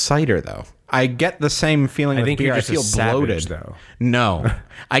off of cider though. I get the same feeling with think beer. you're I just a feel savage, bloated though. No,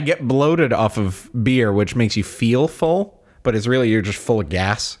 I get bloated off of beer, which makes you feel full, but it's really you're just full of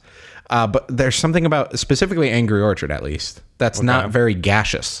gas. But there's something about specifically Angry Orchard, at least, that's not very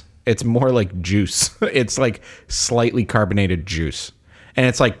gaseous. It's more like juice. It's like slightly carbonated juice, and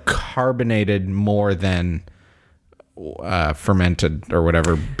it's like carbonated more than fermented or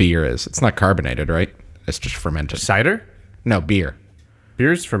whatever beer is. It's not carbonated, right? It's just fermented. Cider? No, beer.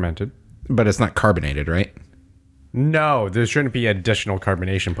 Beer's fermented. But it's not carbonated, right? No, there shouldn't be additional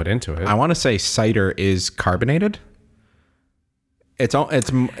carbonation put into it. I want to say cider is carbonated. It's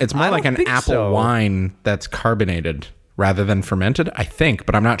more like an apple wine that's carbonated rather than fermented, I think,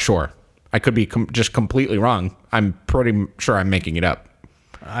 but I'm not sure. I could be just completely wrong. I'm pretty sure I'm making it up.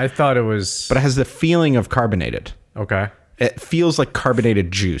 I thought it was... But it has the feeling of carbonated. Okay. It feels like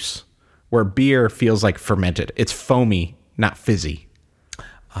carbonated juice, where beer feels like fermented. It's foamy, not fizzy.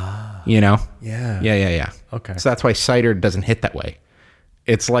 You know? Yeah. Okay. So that's why cider doesn't hit that way.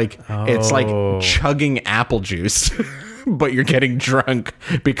 It's like chugging apple juice, but you're getting drunk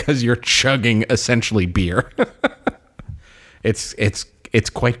because you're chugging essentially beer. It's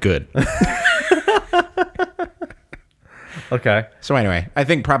quite good. Okay. So anyway, I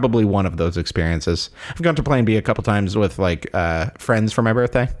think probably one of those experiences. I've gone to Plan B a couple times with like friends for my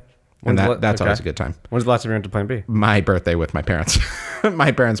birthday. And that's always a good time. When's the last time you went to Plan B? My birthday with my parents.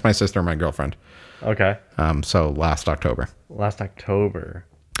 My parents, my sister, and my girlfriend. Okay. So last October. Last October.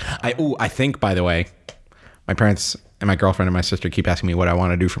 I think, by the way, my parents and my girlfriend and my sister keep asking me what I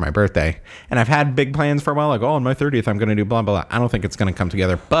want to do for my birthday. And I've had big plans for a while. Like, on my 30th, I'm going to do blah, blah, blah. I don't think it's going to come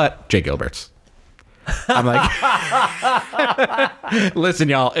together, but Jay Gilbert's. I'm like, listen,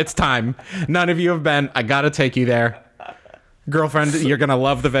 y'all, it's time. None of you have been. I got to take you there. Girlfriend, you're gonna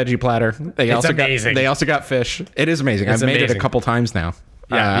love the veggie platter. It's amazing. They also got fish. It is amazing. I've made it a couple times now.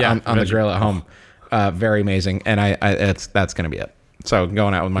 On the grill at home. Very amazing. And that's gonna be it. So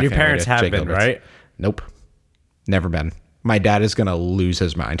going out with my Your family. parents have been, right? Nope, never been. My dad is gonna lose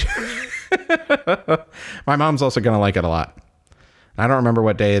his mind. My mom's also gonna like it a lot. I don't remember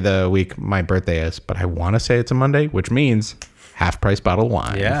what day of the week my birthday is, but I want to say it's a Monday, which means half price bottle of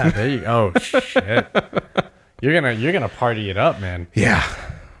wine. Yeah, there you go. Oh shit. You're gonna party it up, man. Yeah.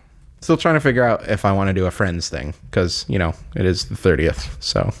 Still trying to figure out if I want to do a friends thing because it is the 30th,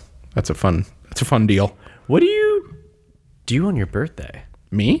 so that's a fun deal. What do you do on your birthday?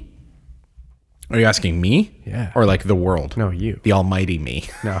 Me? Are you asking me? Yeah. Or like the world? No, you. The almighty me.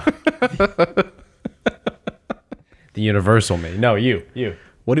 No. The universal me. No, you.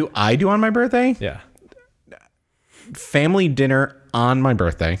 What do I do on my birthday? Yeah. Family dinner on my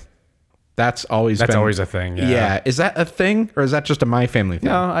birthday That's always a thing. Yeah. Is that a thing or is that just a my family thing?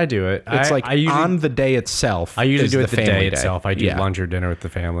 No, I do it. It's I usually, on the day itself. I usually is do it the family day itself. I do Yeah. lunch or dinner with the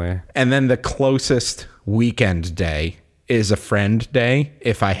family. And then the closest weekend day is a friend day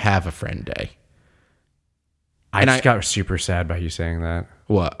if I have a friend day. I just got super sad by you saying that.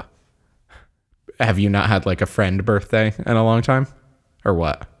 What? Have you not had like a friend birthday in a long time? Or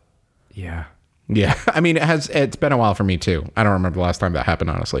what? Yeah. Yeah. I mean, it's been a while for me too. I don't remember the last time that happened,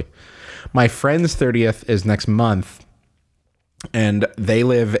 honestly. My friend's 30th is next month, and they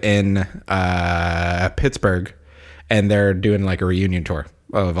live in Pittsburgh, and they're doing like a reunion tour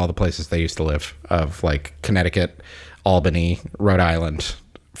of all the places they used to live, of like Connecticut, Albany, Rhode Island,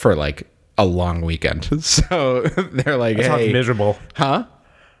 for like a long weekend. So they're like, That sounds hey, miserable. huh?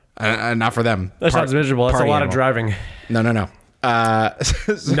 Not for them. That sounds miserable. That's a party lot of animal. driving. No. No,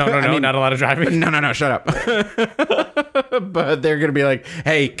 not a lot of driving. No, shut up. But they're gonna be like,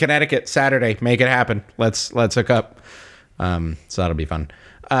 hey, Connecticut, Saturday, make it happen. Let's hook up. So that'll be fun.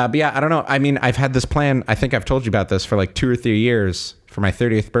 But yeah, I don't know. I mean, I've had this plan. I think I've told you about this for like 2 or 3 years for my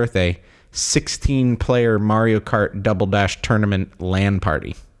 30th birthday. 16-player Mario Kart Double Dash tournament LAN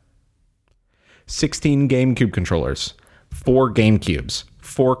party. 16 GameCube controllers, 4 GameCubes,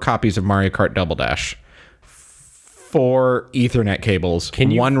 4 copies of Mario Kart Double Dash, 4 Ethernet cables,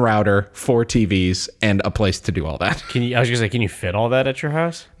 1 router, 4 TVs, and a place to do all that. I was gonna say, can you fit all that at your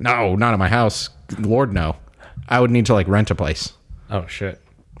house? No, not at my house. Lord, no. I would need to like rent a place Oh shit.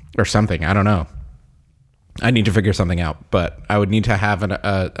 or something. I don't know. I need to figure something out, but I would need to have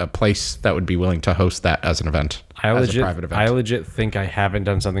a place that would be willing to host that as an event, as a private event. I legit think I haven't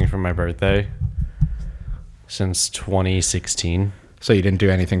done something for my birthday since 2016. So you didn't do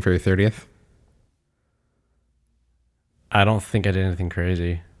anything for your 30th? I don't think I did anything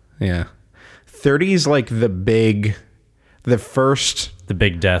crazy. Yeah. 30 is like the first. The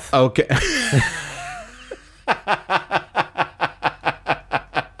big death. Okay.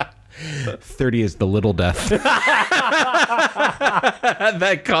 30 is the little death.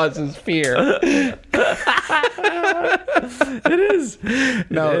 That causes fear. It is.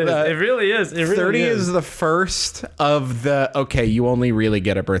 No, It really is. It really 30 is the first of the, okay, you only really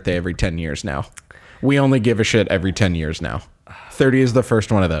get a birthday every 10 years now. We only give a shit every 10 years now. 30 is the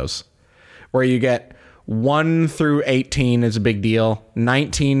first one of those where you get 1 through 18 is a big deal.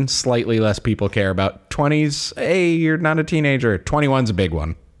 19, slightly less people care about. 20s, hey, you're not a teenager. 21's a big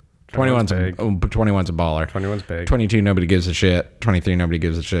one. 21's big. 21's a baller. 21's big. 22, nobody gives a shit. 23, nobody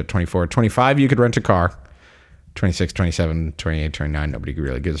gives a shit. 24, 25, you could rent a car. 26, 27, 28, 29, nobody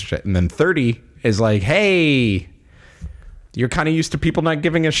really gives a shit. And then 30 is like, hey, you're kind of used to people not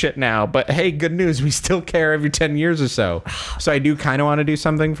giving a shit now, but hey, good news, we still care every 10 years or so. So I do kind of want to do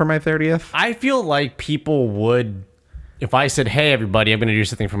something for my 30th. I feel like people would, if I said, hey, everybody, I'm going to do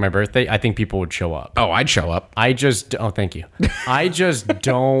something for my birthday, I think people would show up. Oh, I'd show up. Thank you. I just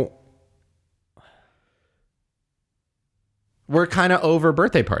don't. We're kind of over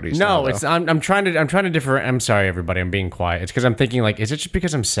birthday parties. No, now, it's though. I'm trying to differ. I'm sorry, everybody. I'm being quiet. It's because I'm thinking like, is it just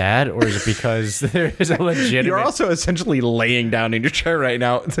because I'm sad, or is it because there is a legitimate? You're also essentially laying down in your chair right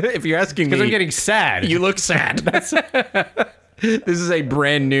now. If you're asking me, because I'm getting sad. you look sad. This is a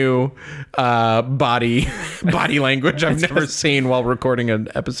brand new body language I've never seen while recording an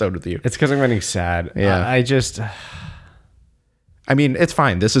episode with you. It's because I'm getting sad. Yeah. I mean, it's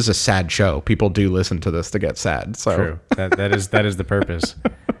fine. This is a sad show. People do listen to this to get sad. So True. That is the purpose.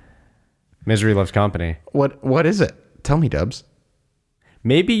 Misery loves company. What is it? Tell me, Dubs.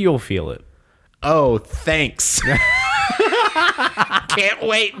 Maybe you'll feel it. Oh, thanks. Can't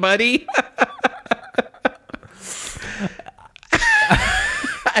wait, buddy.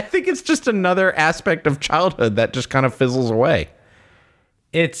 I think it's just another aspect of childhood that just kind of fizzles away.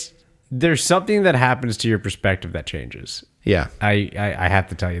 There's something that happens to your perspective that changes. Yeah. I have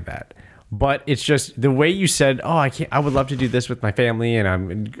to tell you that. But it's just the way you said, oh, I would love to do this with my family and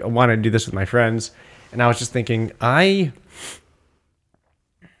I want to do this with my friends. And I was just thinking, I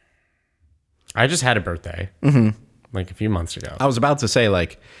just had a birthday like a few months ago. I was about to say,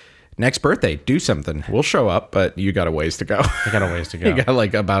 like, next birthday, do something. We'll show up, but you got a ways to go. I got a ways to go. You got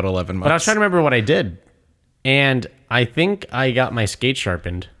like about 11 months. But I was trying to remember what I did. And I think I got my skate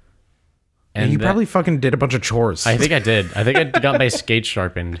sharpened. And you probably fucking did a bunch of chores. I think I did. I think I got my skate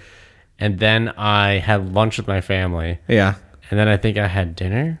sharpened. And then I had lunch with my family. Yeah. And then I think I had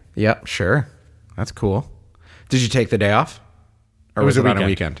dinner. Yep, sure. That's cool. Did you take the day off? Or was it on a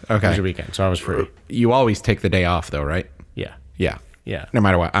weekend? Okay. It was a weekend, so I was free. You always take the day off though, right? Yeah. Yeah. Yeah. No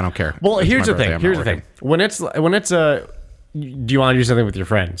matter what. I don't care. Well, It's here's my the birthday, thing. I'm Here's not the working. thing. When it's a, do you want to do something with your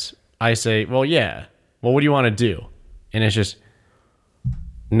friends? I say, well, yeah. Well, what do you want to do? And it's just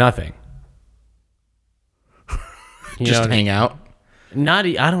nothing. You Just know, hang out.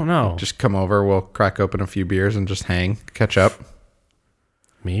 I don't know. Just come over. We'll crack open a few beers and just hang, catch up.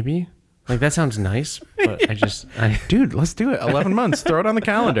 Maybe. Like, that sounds nice, but Dude, let's do it. 11 months. Throw it on the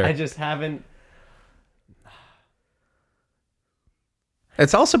calendar. I just haven't.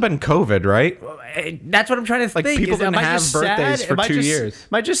 It's also been COVID, right? That's what I'm trying to Like, think. people didn't am I have just birthdays sad? for Am I 2 just- years.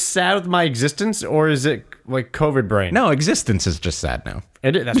 Am I just sad with my existence, or is it like COVID brain? No, existence is just sad now.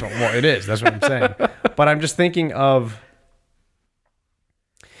 It is. It is. That's what I'm saying. But I'm just thinking of.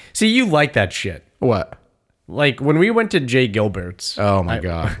 See, you like that shit. What? Like when we went to Jay Gilbert's. Oh, my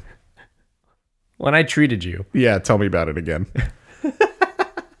God. When I treated you. Yeah, tell me about it again.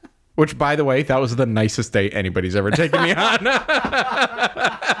 Which, by the way, that was the nicest date anybody's ever taken me on.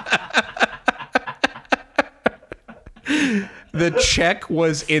 The check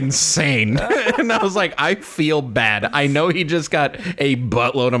was insane. And I was like, I feel bad. I know he just got a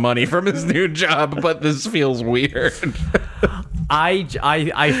buttload of money from his new job, but this feels weird. I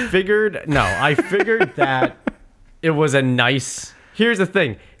figured that it was a nice. Here's the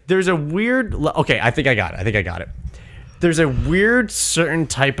thing. There's a weird. Okay, I think I got it. There's a weird certain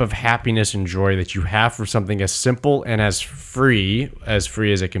type of happiness and joy that you have for something as simple and as free as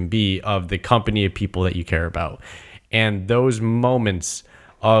it can be, of the company of people that you care about. And those moments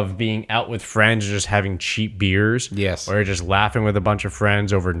of being out with friends, or just having cheap beers, Yes. or just laughing with a bunch of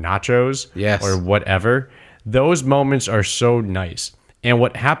friends over nachos, Yes. or whatever, those moments are so nice. And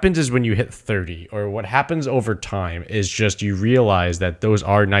what happens is when you hit 30, or what happens over time, is just you realize that those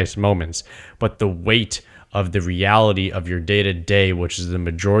are nice moments, but the weight of the reality of your day-to-day, which is the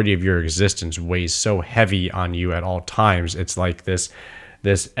majority of your existence, weighs so heavy on you at all times. It's like this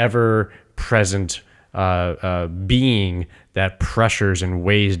ever-present being that pressures and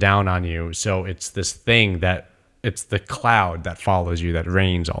weighs down on you. So it's this thing that it's the cloud that follows you, that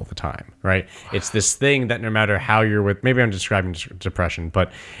rains all the time, right? It's this thing that no matter how you're with, maybe I'm describing depression,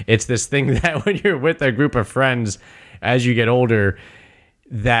 but it's this thing that when you're with a group of friends, as you get older,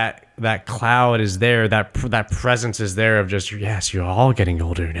 that cloud is there, that presence is there of just, yes, you're all getting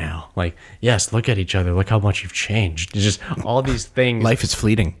older now. Like, yes, look at each other, look how much you've changed. It's just all these things. Life is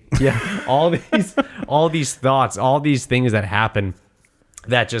fleeting. Yeah, all these thoughts, all these things that happen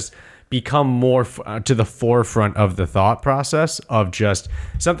that just become more to the forefront of the thought process of just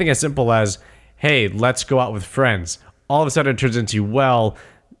something as simple as, hey, let's go out with friends. All of a sudden it turns into, well,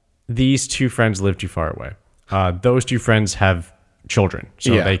 these two friends live too far away. Those two friends have children,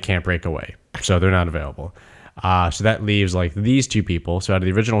 so Yeah. they can't break away, so they're not available. So that leaves like these two people. So out of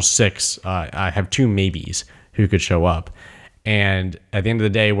the original 6, I have 2 maybes who could show up. And at the end of the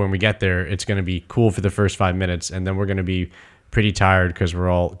day, when we get there, it's going to be cool for the first 5 minutes, and then we're going to be pretty tired because we're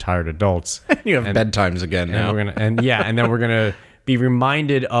all tired adults. You have bedtimes again now. And then we're gonna be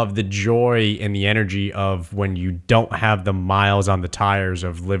reminded of the joy and the energy of when you don't have the miles on the tires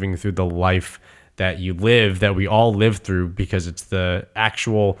of living through the life that you live, that we all live through, because it's the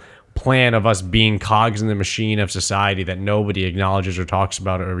actual plan of us being cogs in the machine of society that nobody acknowledges or talks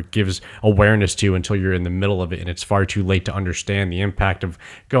about or gives awareness to until you're in the middle of it, and it's far too late to understand the impact of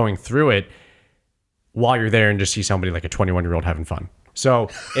going through it while you're there and just see somebody like a 21-year-old having fun. So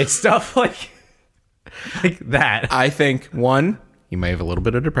it's stuff like that. I think, 1, you may have a little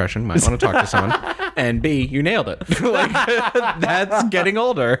bit of depression, might want to talk to someone. And B, you nailed it. Like, that's getting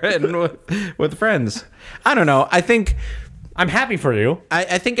older and with friends. I don't know. I think I'm happy for you.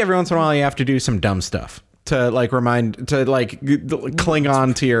 I think every once in a while you have to do some dumb stuff to cling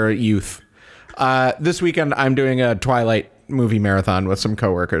on to your youth. This weekend I'm doing a Twilight movie marathon with some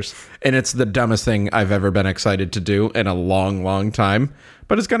coworkers, and it's the dumbest thing I've ever been excited to do in a long, long time.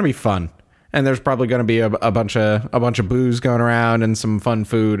 But it's gonna be fun, and there's probably gonna be a bunch of booze going around and some fun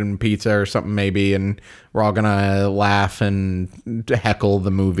food and pizza or something maybe, and we're all gonna laugh and heckle the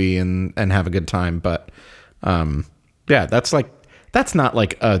movie and have a good time. But yeah, that's not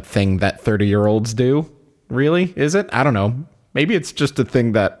like a thing that 30-year-olds do, really, is it? I don't know. Maybe it's just a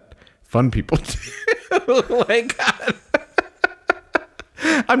thing that fun people do. Like,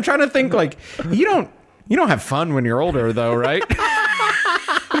 I'm trying to think, like, you don't have fun when you're older though, right?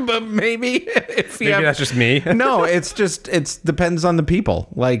 But maybe That's just me. No, it's depends on the people.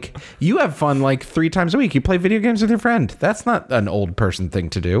 Like, you have fun like 3 times a week. You play video games with your friend. That's not an old person thing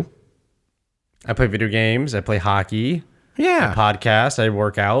to do. I play video games. I play hockey. Yeah. Podcast. I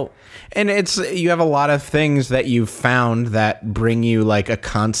work out. And you have a lot of things that you've found that bring you like a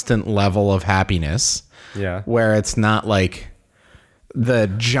constant level of happiness. Yeah. Where it's not like the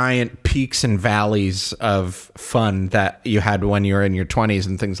giant peaks and valleys of fun that you had when you were in your 20s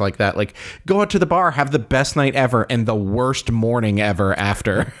and things like that. Like, go out to the bar, have the best night ever and the worst morning ever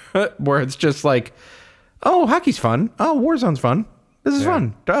after. Where it's just like, Oh, hockey's fun. Oh, Warzone's fun. This is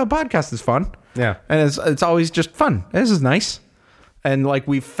fun. Podcast is fun. Yeah. And it's always just fun. This is nice. And like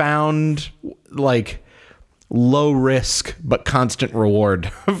we found like low risk but constant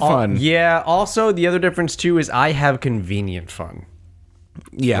reward fun. Yeah. Also, the other difference too is I have convenient fun.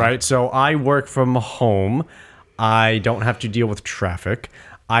 Yeah. Right. So I work from home. I don't have to deal with traffic.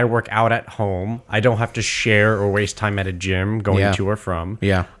 I work out at home. I don't have to share or waste time at a gym going to or from.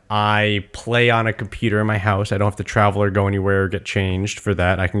 Yeah. I play on a computer in my house. I don't have to travel or go anywhere or get changed for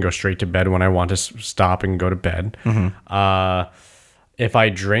that. I can go straight to bed when I want to stop and go to bed. If I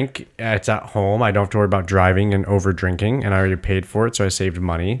drink, it's at home. I don't have to worry about driving and over drinking, and I already paid for it, so I saved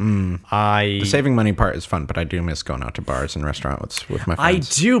money. The saving money part is fun, but I do miss going out to bars and restaurants with my I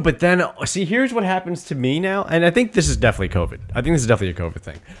friends. do, but then see, here's what happens to me now, and I think this is definitely COVID. I think this is definitely a COVID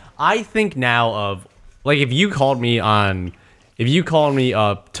thing. I think now of like if you called me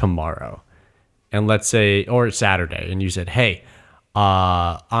up tomorrow, and let's say or Saturday, and you said, "Hey,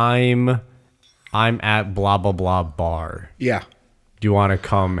 I'm at blah blah blah bar. Yeah. Do you want to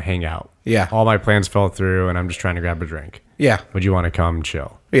come hang out?" Yeah. All my plans fell through, and I'm just trying to grab a drink. Yeah. Would you want to come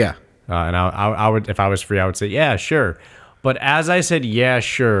chill? Yeah. And I would, if I was free, I would say, yeah, sure. But as I said, yeah,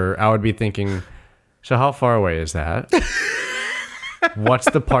 sure, I would be thinking, so how far away is that? What's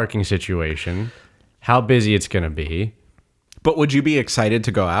the parking situation? How busy it's going to be? But would you be excited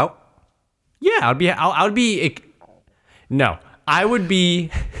to go out? Yeah, I would be, no, I would be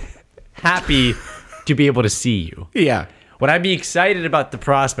happy to be able to see you. Yeah. Would I be excited about the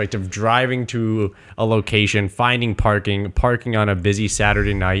prospect of driving to a location, finding parking on a busy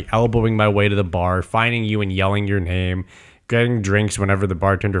Saturday night, elbowing my way to the bar, finding you and yelling your name, getting drinks whenever the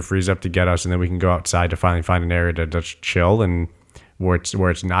bartender frees up to get us, and then we can go outside to finally find an area to just chill and where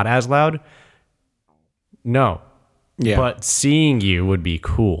it's not as loud? No. Yeah. But seeing you would be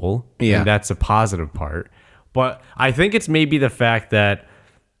cool. Yeah. And that's a positive part. But I think it's maybe the fact that,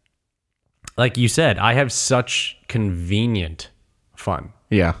 like you said, I have such convenient fun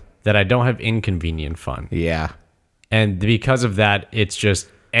Yeah. that I don't have inconvenient fun. Yeah. And because of that, it's just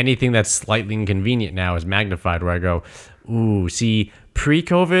anything that's slightly inconvenient now is magnified where I go, ooh, see,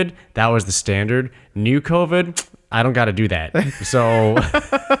 pre-COVID, that was the standard. New COVID, I don't got to do that. So,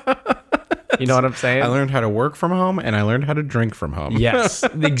 you know what I'm saying? I learned how to work from home and I learned how to drink from home. Yes,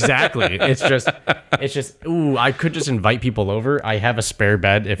 exactly. It's just, ooh, I could just invite people over. I have a spare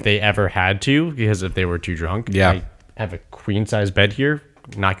bed if they ever had to, because if they were too drunk. Yeah. I have a queen size bed here.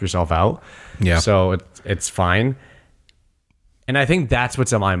 Knock yourself out. Yeah. So it's fine. And I think that's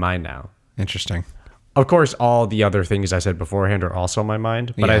what's on my mind now. Interesting. Of course, all the other things I said beforehand are also on my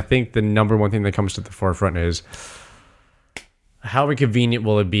mind. But Yeah. I think the number one thing that comes to the forefront is, how inconvenient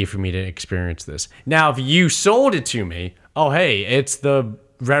will it be for me to experience this? Now, if you sold it to me, oh, hey, it's the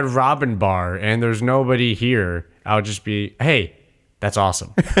Red Robin bar and there's nobody here, I would just be, hey, that's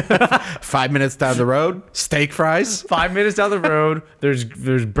awesome. 5 minutes down the road, steak fries. 5 minutes down the road, there's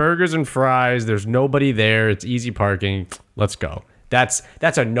burgers and fries. There's nobody there. It's easy parking. Let's go. That's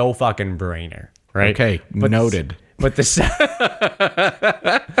a no fucking brainer, right? Okay, noted. But the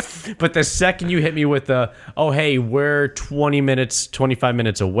second you hit me with the, oh, hey, we're 25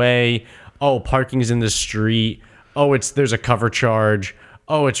 minutes away. Oh, parking's in the street. Oh, there's a cover charge.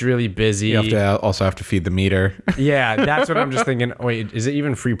 Oh, it's really busy. You also have to feed the meter. Yeah, that's what I'm just thinking. Wait, is it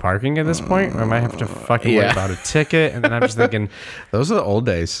even free parking at this point? Or am I have to fucking worry Yeah. about a ticket? And then I'm just thinking, Those are the old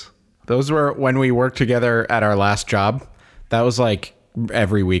days. Those were when we worked together at our last job. That was like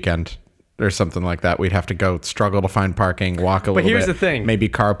every weekend or something like that. We'd have to go struggle to find parking, walk a little bit. here's the thing. Maybe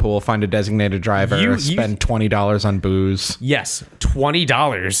carpool, find a designated driver, You- spend $20 on booze. yes,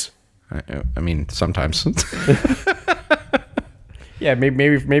 $20. I mean, sometimes. Yeah,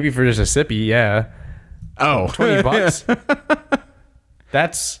 maybe for just a sippy, yeah. Oh, $20.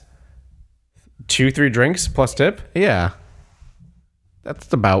 That's 2-3 drinks plus tip. yeah.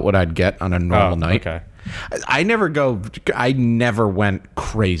 That's about what I'd get on a normal night. Okay. I never went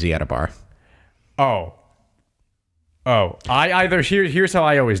crazy at a bar. Oh. I either here's how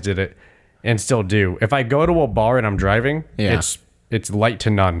I always did it and still do. If I go to a bar and I'm driving, Yeah. it's light to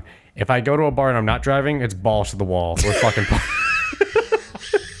none. If I go to a bar and I'm not driving, it's balls to the wall. We're fucking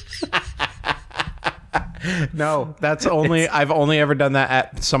No, I've only ever done that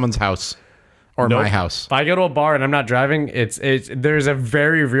at someone's house or Nope. my house. If I go to a bar and I'm not driving, there's a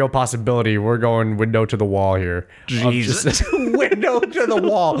very real possibility we're going window to the wall here. Of just- Window to the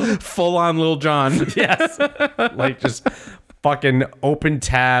wall. Full on Lil Jon. yes. Like just fucking open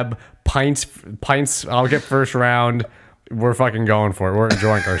tab, pints, I'll get first round. We're fucking going for it. We're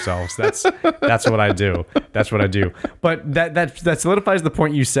enjoying ourselves. That's what I do. That's what I do. But that solidifies the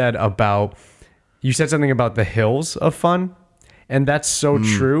point you said about You said something about the hills of fun, and that's so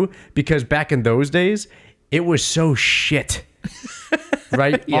true because back in those days, it was so shit.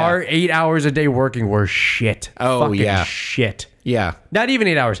 Right? Yeah. Our 8 hours a day working were shit. Oh, Fucking yeah. shit. Yeah. Not even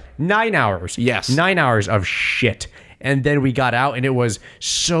 8 hours, 9 hours. Yes. 9 hours of shit. And then we got out and it was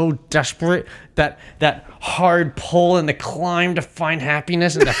so desperate that hard pull and the climb to find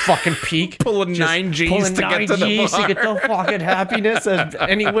happiness and the fucking peak. Pulling Just 9 Gs pulling to get to the 9 Gs to get bar. the fucking happiness as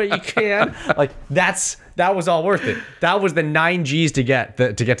any way you can. Like that was all worth it. That was the 9 Gs to get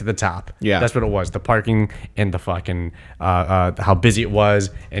to the top. Yeah. That's what it was. The parking and the fucking how busy it was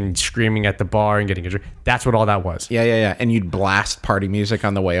and screaming at the bar and getting a drink. That's what all that was. Yeah. And you'd blast party music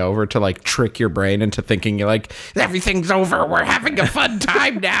on the way over to like trick your brain into thinking you're like, everything's over. We're having a fun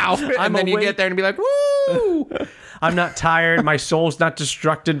time now. And then you awake. get there and be like, woo! I'm not tired. My soul's not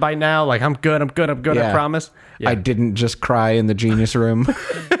destructed by now. Like I'm good. I Yeah. promise. Yeah. I didn't just cry in the genius room.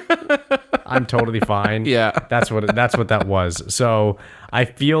 I'm totally fine. Yeah. That's what that was. So I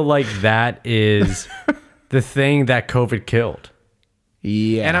feel like that is the thing that COVID killed.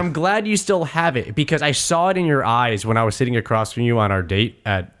 Yeah. And I'm glad you still have it because I saw it in your eyes when I was sitting across from you on our date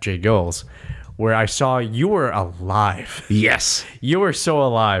at Jay Gill's, where I saw you were alive. Yes. You were so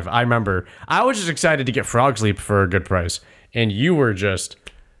alive. I remember. I was just excited to get Frog Sleep for a good price, and you were just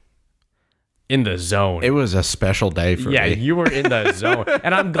in the zone. It was a special day for Yeah, me. you were in the zone.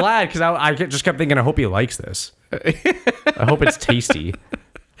 And I'm glad because I just kept thinking, I hope he likes this. I hope it's tasty.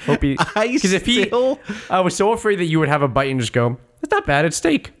 Hope he. Because I was so afraid that you would have a bite and just go, it's not bad, it's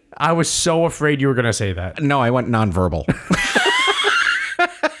steak. I was so afraid you were going to say that. No, I went nonverbal.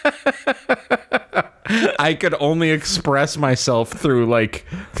 I could only express myself through like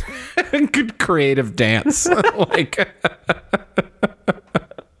good creative dance. Like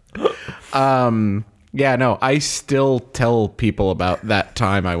yeah, no, I still tell people about that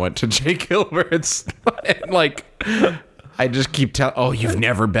time I went to Jay Gilbert's. Like I just keep telling, oh, you've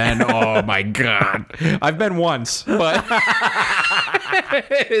never been? Oh my God. I've been once, but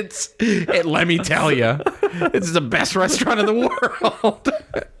let me tell you, it's the best restaurant in the world.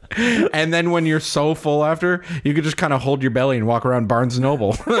 And then when you're so full after, you could just kind of hold your belly and walk around Barnes &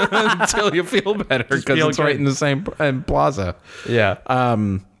 Noble until you feel better because feel it's right good. in the same plaza. Yeah.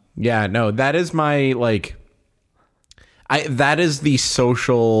 Yeah, no, that is my that is the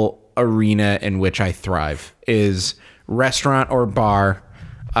social arena in which I thrive is restaurant or bar,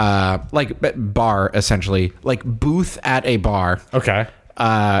 like bar essentially, like booth at a bar. Okay.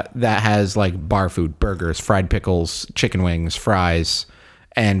 That has like bar food, burgers, fried pickles, chicken wings, fries,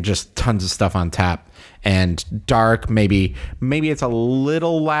 and just tons of stuff on tap. And dark, maybe it's a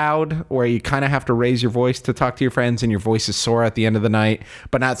little loud where you kind of have to raise your voice to talk to your friends and your voice is sore at the end of the night,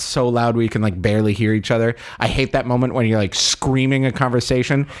 but not so loud where you can like barely hear each other. I hate that moment when you're like screaming a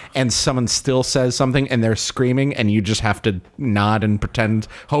conversation and someone still says something and they're screaming and you just have to nod and pretend,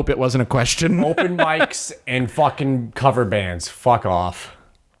 hope it wasn't a question. Open mics and fucking cover bands. Fuck off.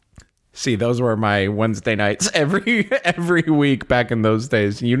 See, those were my Wednesday nights every week back in those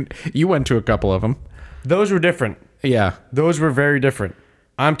days. You went to a couple of them. Those were different. Yeah. Those were very different.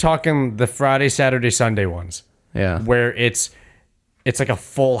 I'm talking the Friday, Saturday, Sunday ones. Yeah. Where it's like a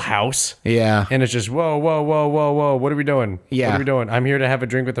full house. Yeah. And it's just, whoa. What are we doing? Yeah. What are we doing? I'm here to have a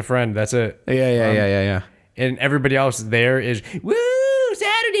drink with a friend. That's it. Yeah. And everybody else there is, woo,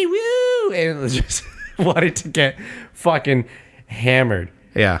 Saturday, woo. And it's just wanted to get fucking hammered.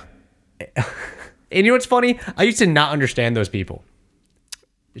 Yeah. And you know what's funny? I used to not understand those people.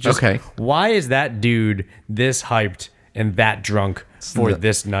 It's just, Okay. why is that dude this hyped and that drunk for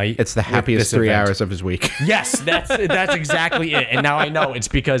this night? It's the with happiest this 3 event? hours of his week. Yes, that's exactly it. And now I know it's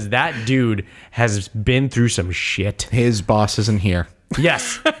because that dude has been through some shit. His boss isn't here.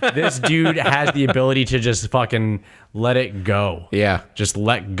 Yes, this dude has the ability to just fucking let it go. Yeah. Just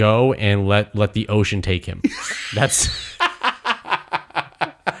let go and let the ocean take him. That's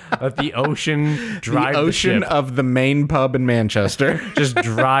let the ocean drive The ocean the ship. of the main pub in Manchester. Just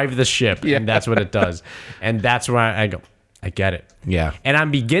drive the ship, and that's what it does. And that's where I go, I get it. Yeah. And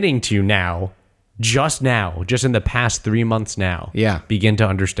I'm beginning to now, just in the past 3 months now, Yeah. begin to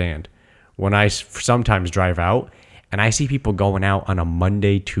understand when I sometimes drive out and I see people going out on a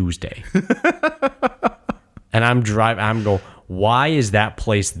Monday, Tuesday. And I'm go, why is that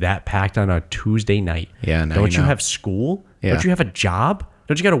place that packed on a Tuesday night? Yeah, now Don't you you know. have school? Yeah. Don't you have a job?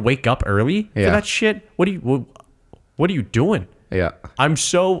 Don't you got to wake up early for Yeah. that shit? What are you doing? Yeah. I'm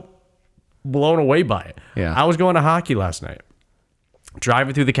so blown away by it. Yeah. I was going to hockey last night,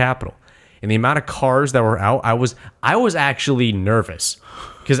 driving through the Capitol, and the amount of cars that were out, I was actually nervous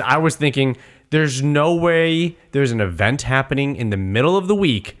because I was thinking, there's no way there's an event happening in the middle of the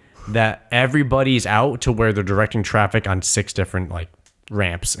week that everybody's out to where they're directing traffic on 6 different like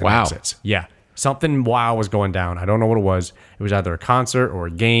ramps and Wow. exits. Yeah. Something wild was going down. I don't know what it was. It was either a concert or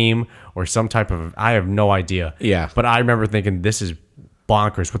a game or some type of, I have no idea. Yeah. But I remember thinking, this is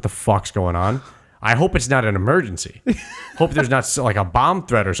bonkers. What the fuck's going on? I hope it's not an emergency. Hope there's not like a bomb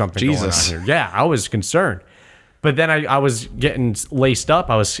threat or something Jesus. going on here. Yeah, I was concerned. But then I was getting laced up.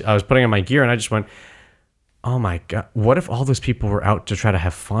 I was putting on my gear and I just went, oh my God, what if all those people were out to try to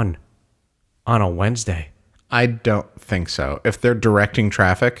have fun on a Wednesday? I don't think so. If they're directing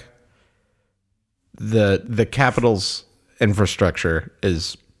traffic, the Capitol's infrastructure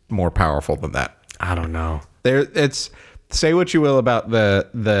is more powerful than that. I don't know. It's say what you will about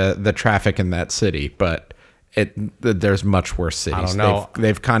the traffic in that city, but there's much worse cities. I don't know.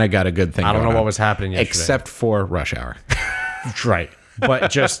 They've kind of got a good thing. I don't going know what on, was happening yesterday. except for rush hour. Right. But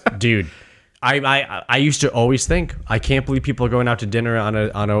just, dude, I used to always think, I can't believe people are going out to dinner on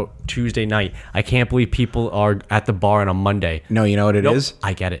a Tuesday night. I can't believe people are at the bar on a Monday. No, you know what it is?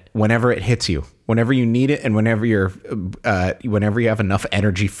 I get it. Whenever it hits you, whenever you need it, and whenever whenever you have enough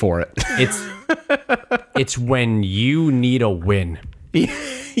energy for it, It's when you need a win.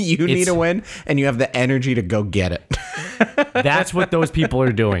 you need a win, and you have the energy to go get it. That's what those people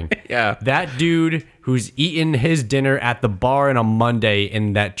are doing. Yeah. That dude who's eating his dinner at the bar on a Monday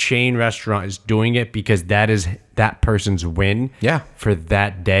in that chain restaurant is doing it because that is that person's win. Yeah. For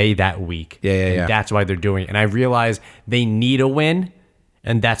that day, that week. And Yeah. that's why they're doing it. And I realize they need a win,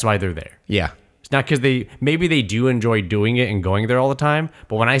 and that's why they're there. Yeah. It's not because maybe they do enjoy doing it and going there all the time.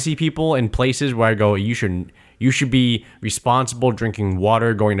 But when I see people in places where I go, you should be responsible, drinking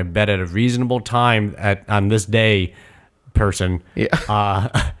water, going to bed at a reasonable time on this day, person.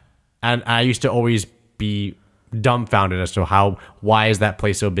 Yeah. And I used to always be dumbfounded as to why is that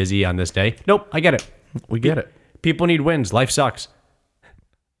place so busy on this day? Nope, I get it. We get it. People need wins. Life sucks.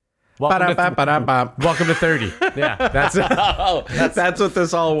 Welcome to 30. Yeah, That's what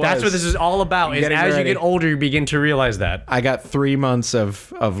this all was. that's what this is all about. Is Getting as you ready. get older, you begin to realize that. I got 3 months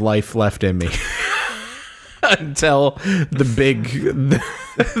of life left in me until the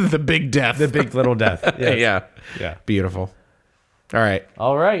big death. The big little death. Yes. Yeah. Beautiful. All right.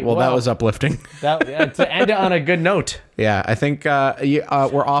 All right. Well, that was uplifting. To end it on a good note. Yeah, I think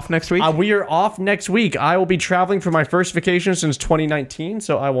we're off next week. We are off next week. I will be traveling for my first vacation since 2019,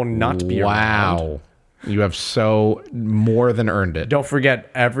 so I will not be around. Wow. You have so more than earned it. Don't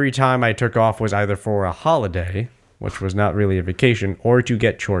forget, every time I took off was either for a holiday, which was not really a vacation, or to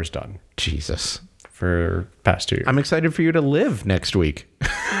get chores done Jesus. for past 2 years. I'm excited for you to live next week.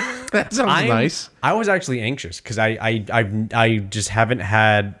 That sounds nice. I was actually anxious because I just haven't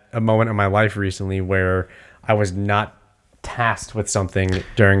had a moment in my life recently where I was not tasked with something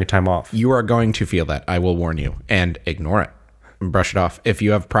during a time off. You are going to feel that. I will warn you. And ignore it. Brush it off. If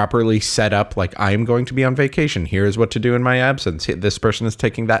you have properly set up, like, I am going to be on vacation. Here's what to do in my absence. This person is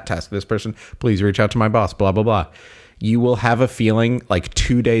taking that task. This person, please reach out to my boss, blah, blah, blah. You will have a feeling like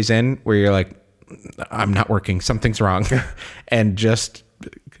 2 days in where you're like, I'm not working. Something's wrong. And just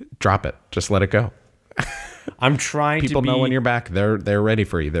drop it. Just let it go. I'm trying People to be... know when you're back. They're ready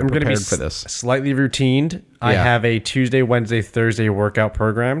for you. They're going to be prepared for this. slightly routined. I Yeah. have a Tuesday, Wednesday, Thursday workout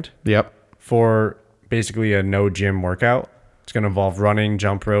programmed Yep. for basically a no gym workout. It's going to involve running,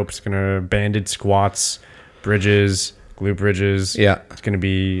 jump ropes, going to banded squats, bridges, glute bridges. Yeah. It's going to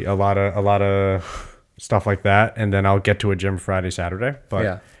be a lot of stuff like that, and then I'll get to a gym Friday, Saturday. But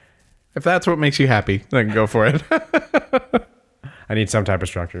Yeah. If that's what makes you happy, then go for it. I need some type of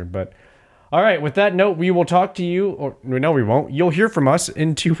structure. But all right, with that note, we will talk to you, or no, we won't. You'll hear from us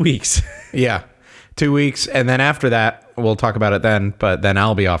in 2 weeks. Yeah. 2 weeks. And then after that, we'll talk about it then. But then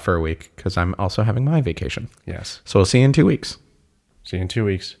I'll be off for a week because I'm also having my vacation. Yes. So we'll see you in 2 weeks. See you in 2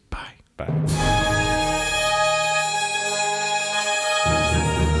 weeks. Bye. Bye.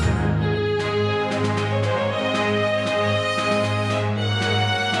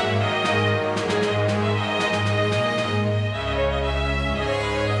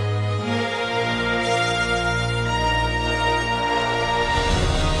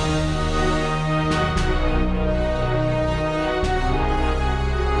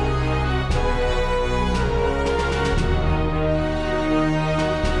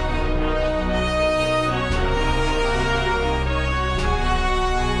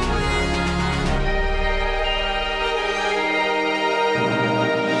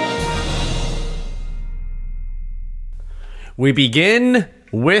 We begin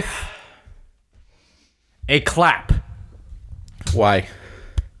with a clap. Why?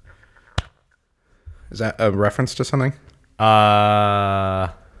 Is that a reference to something?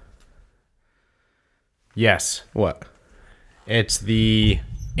 Yes. What? It's the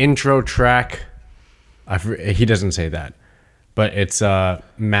intro track. He doesn't say that, but it's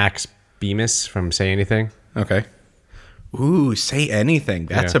Max Bemis from Say Anything. Okay. Ooh, Say Anything.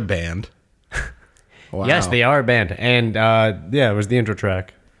 That's Yeah. a band. Wow. Yes, they are a band, and it was the intro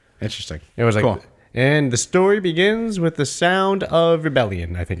track. Interesting. It was like, cool. and the story begins with the sound of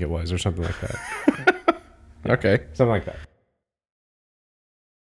rebellion. I think it was, or something like that. Okay. Something like that.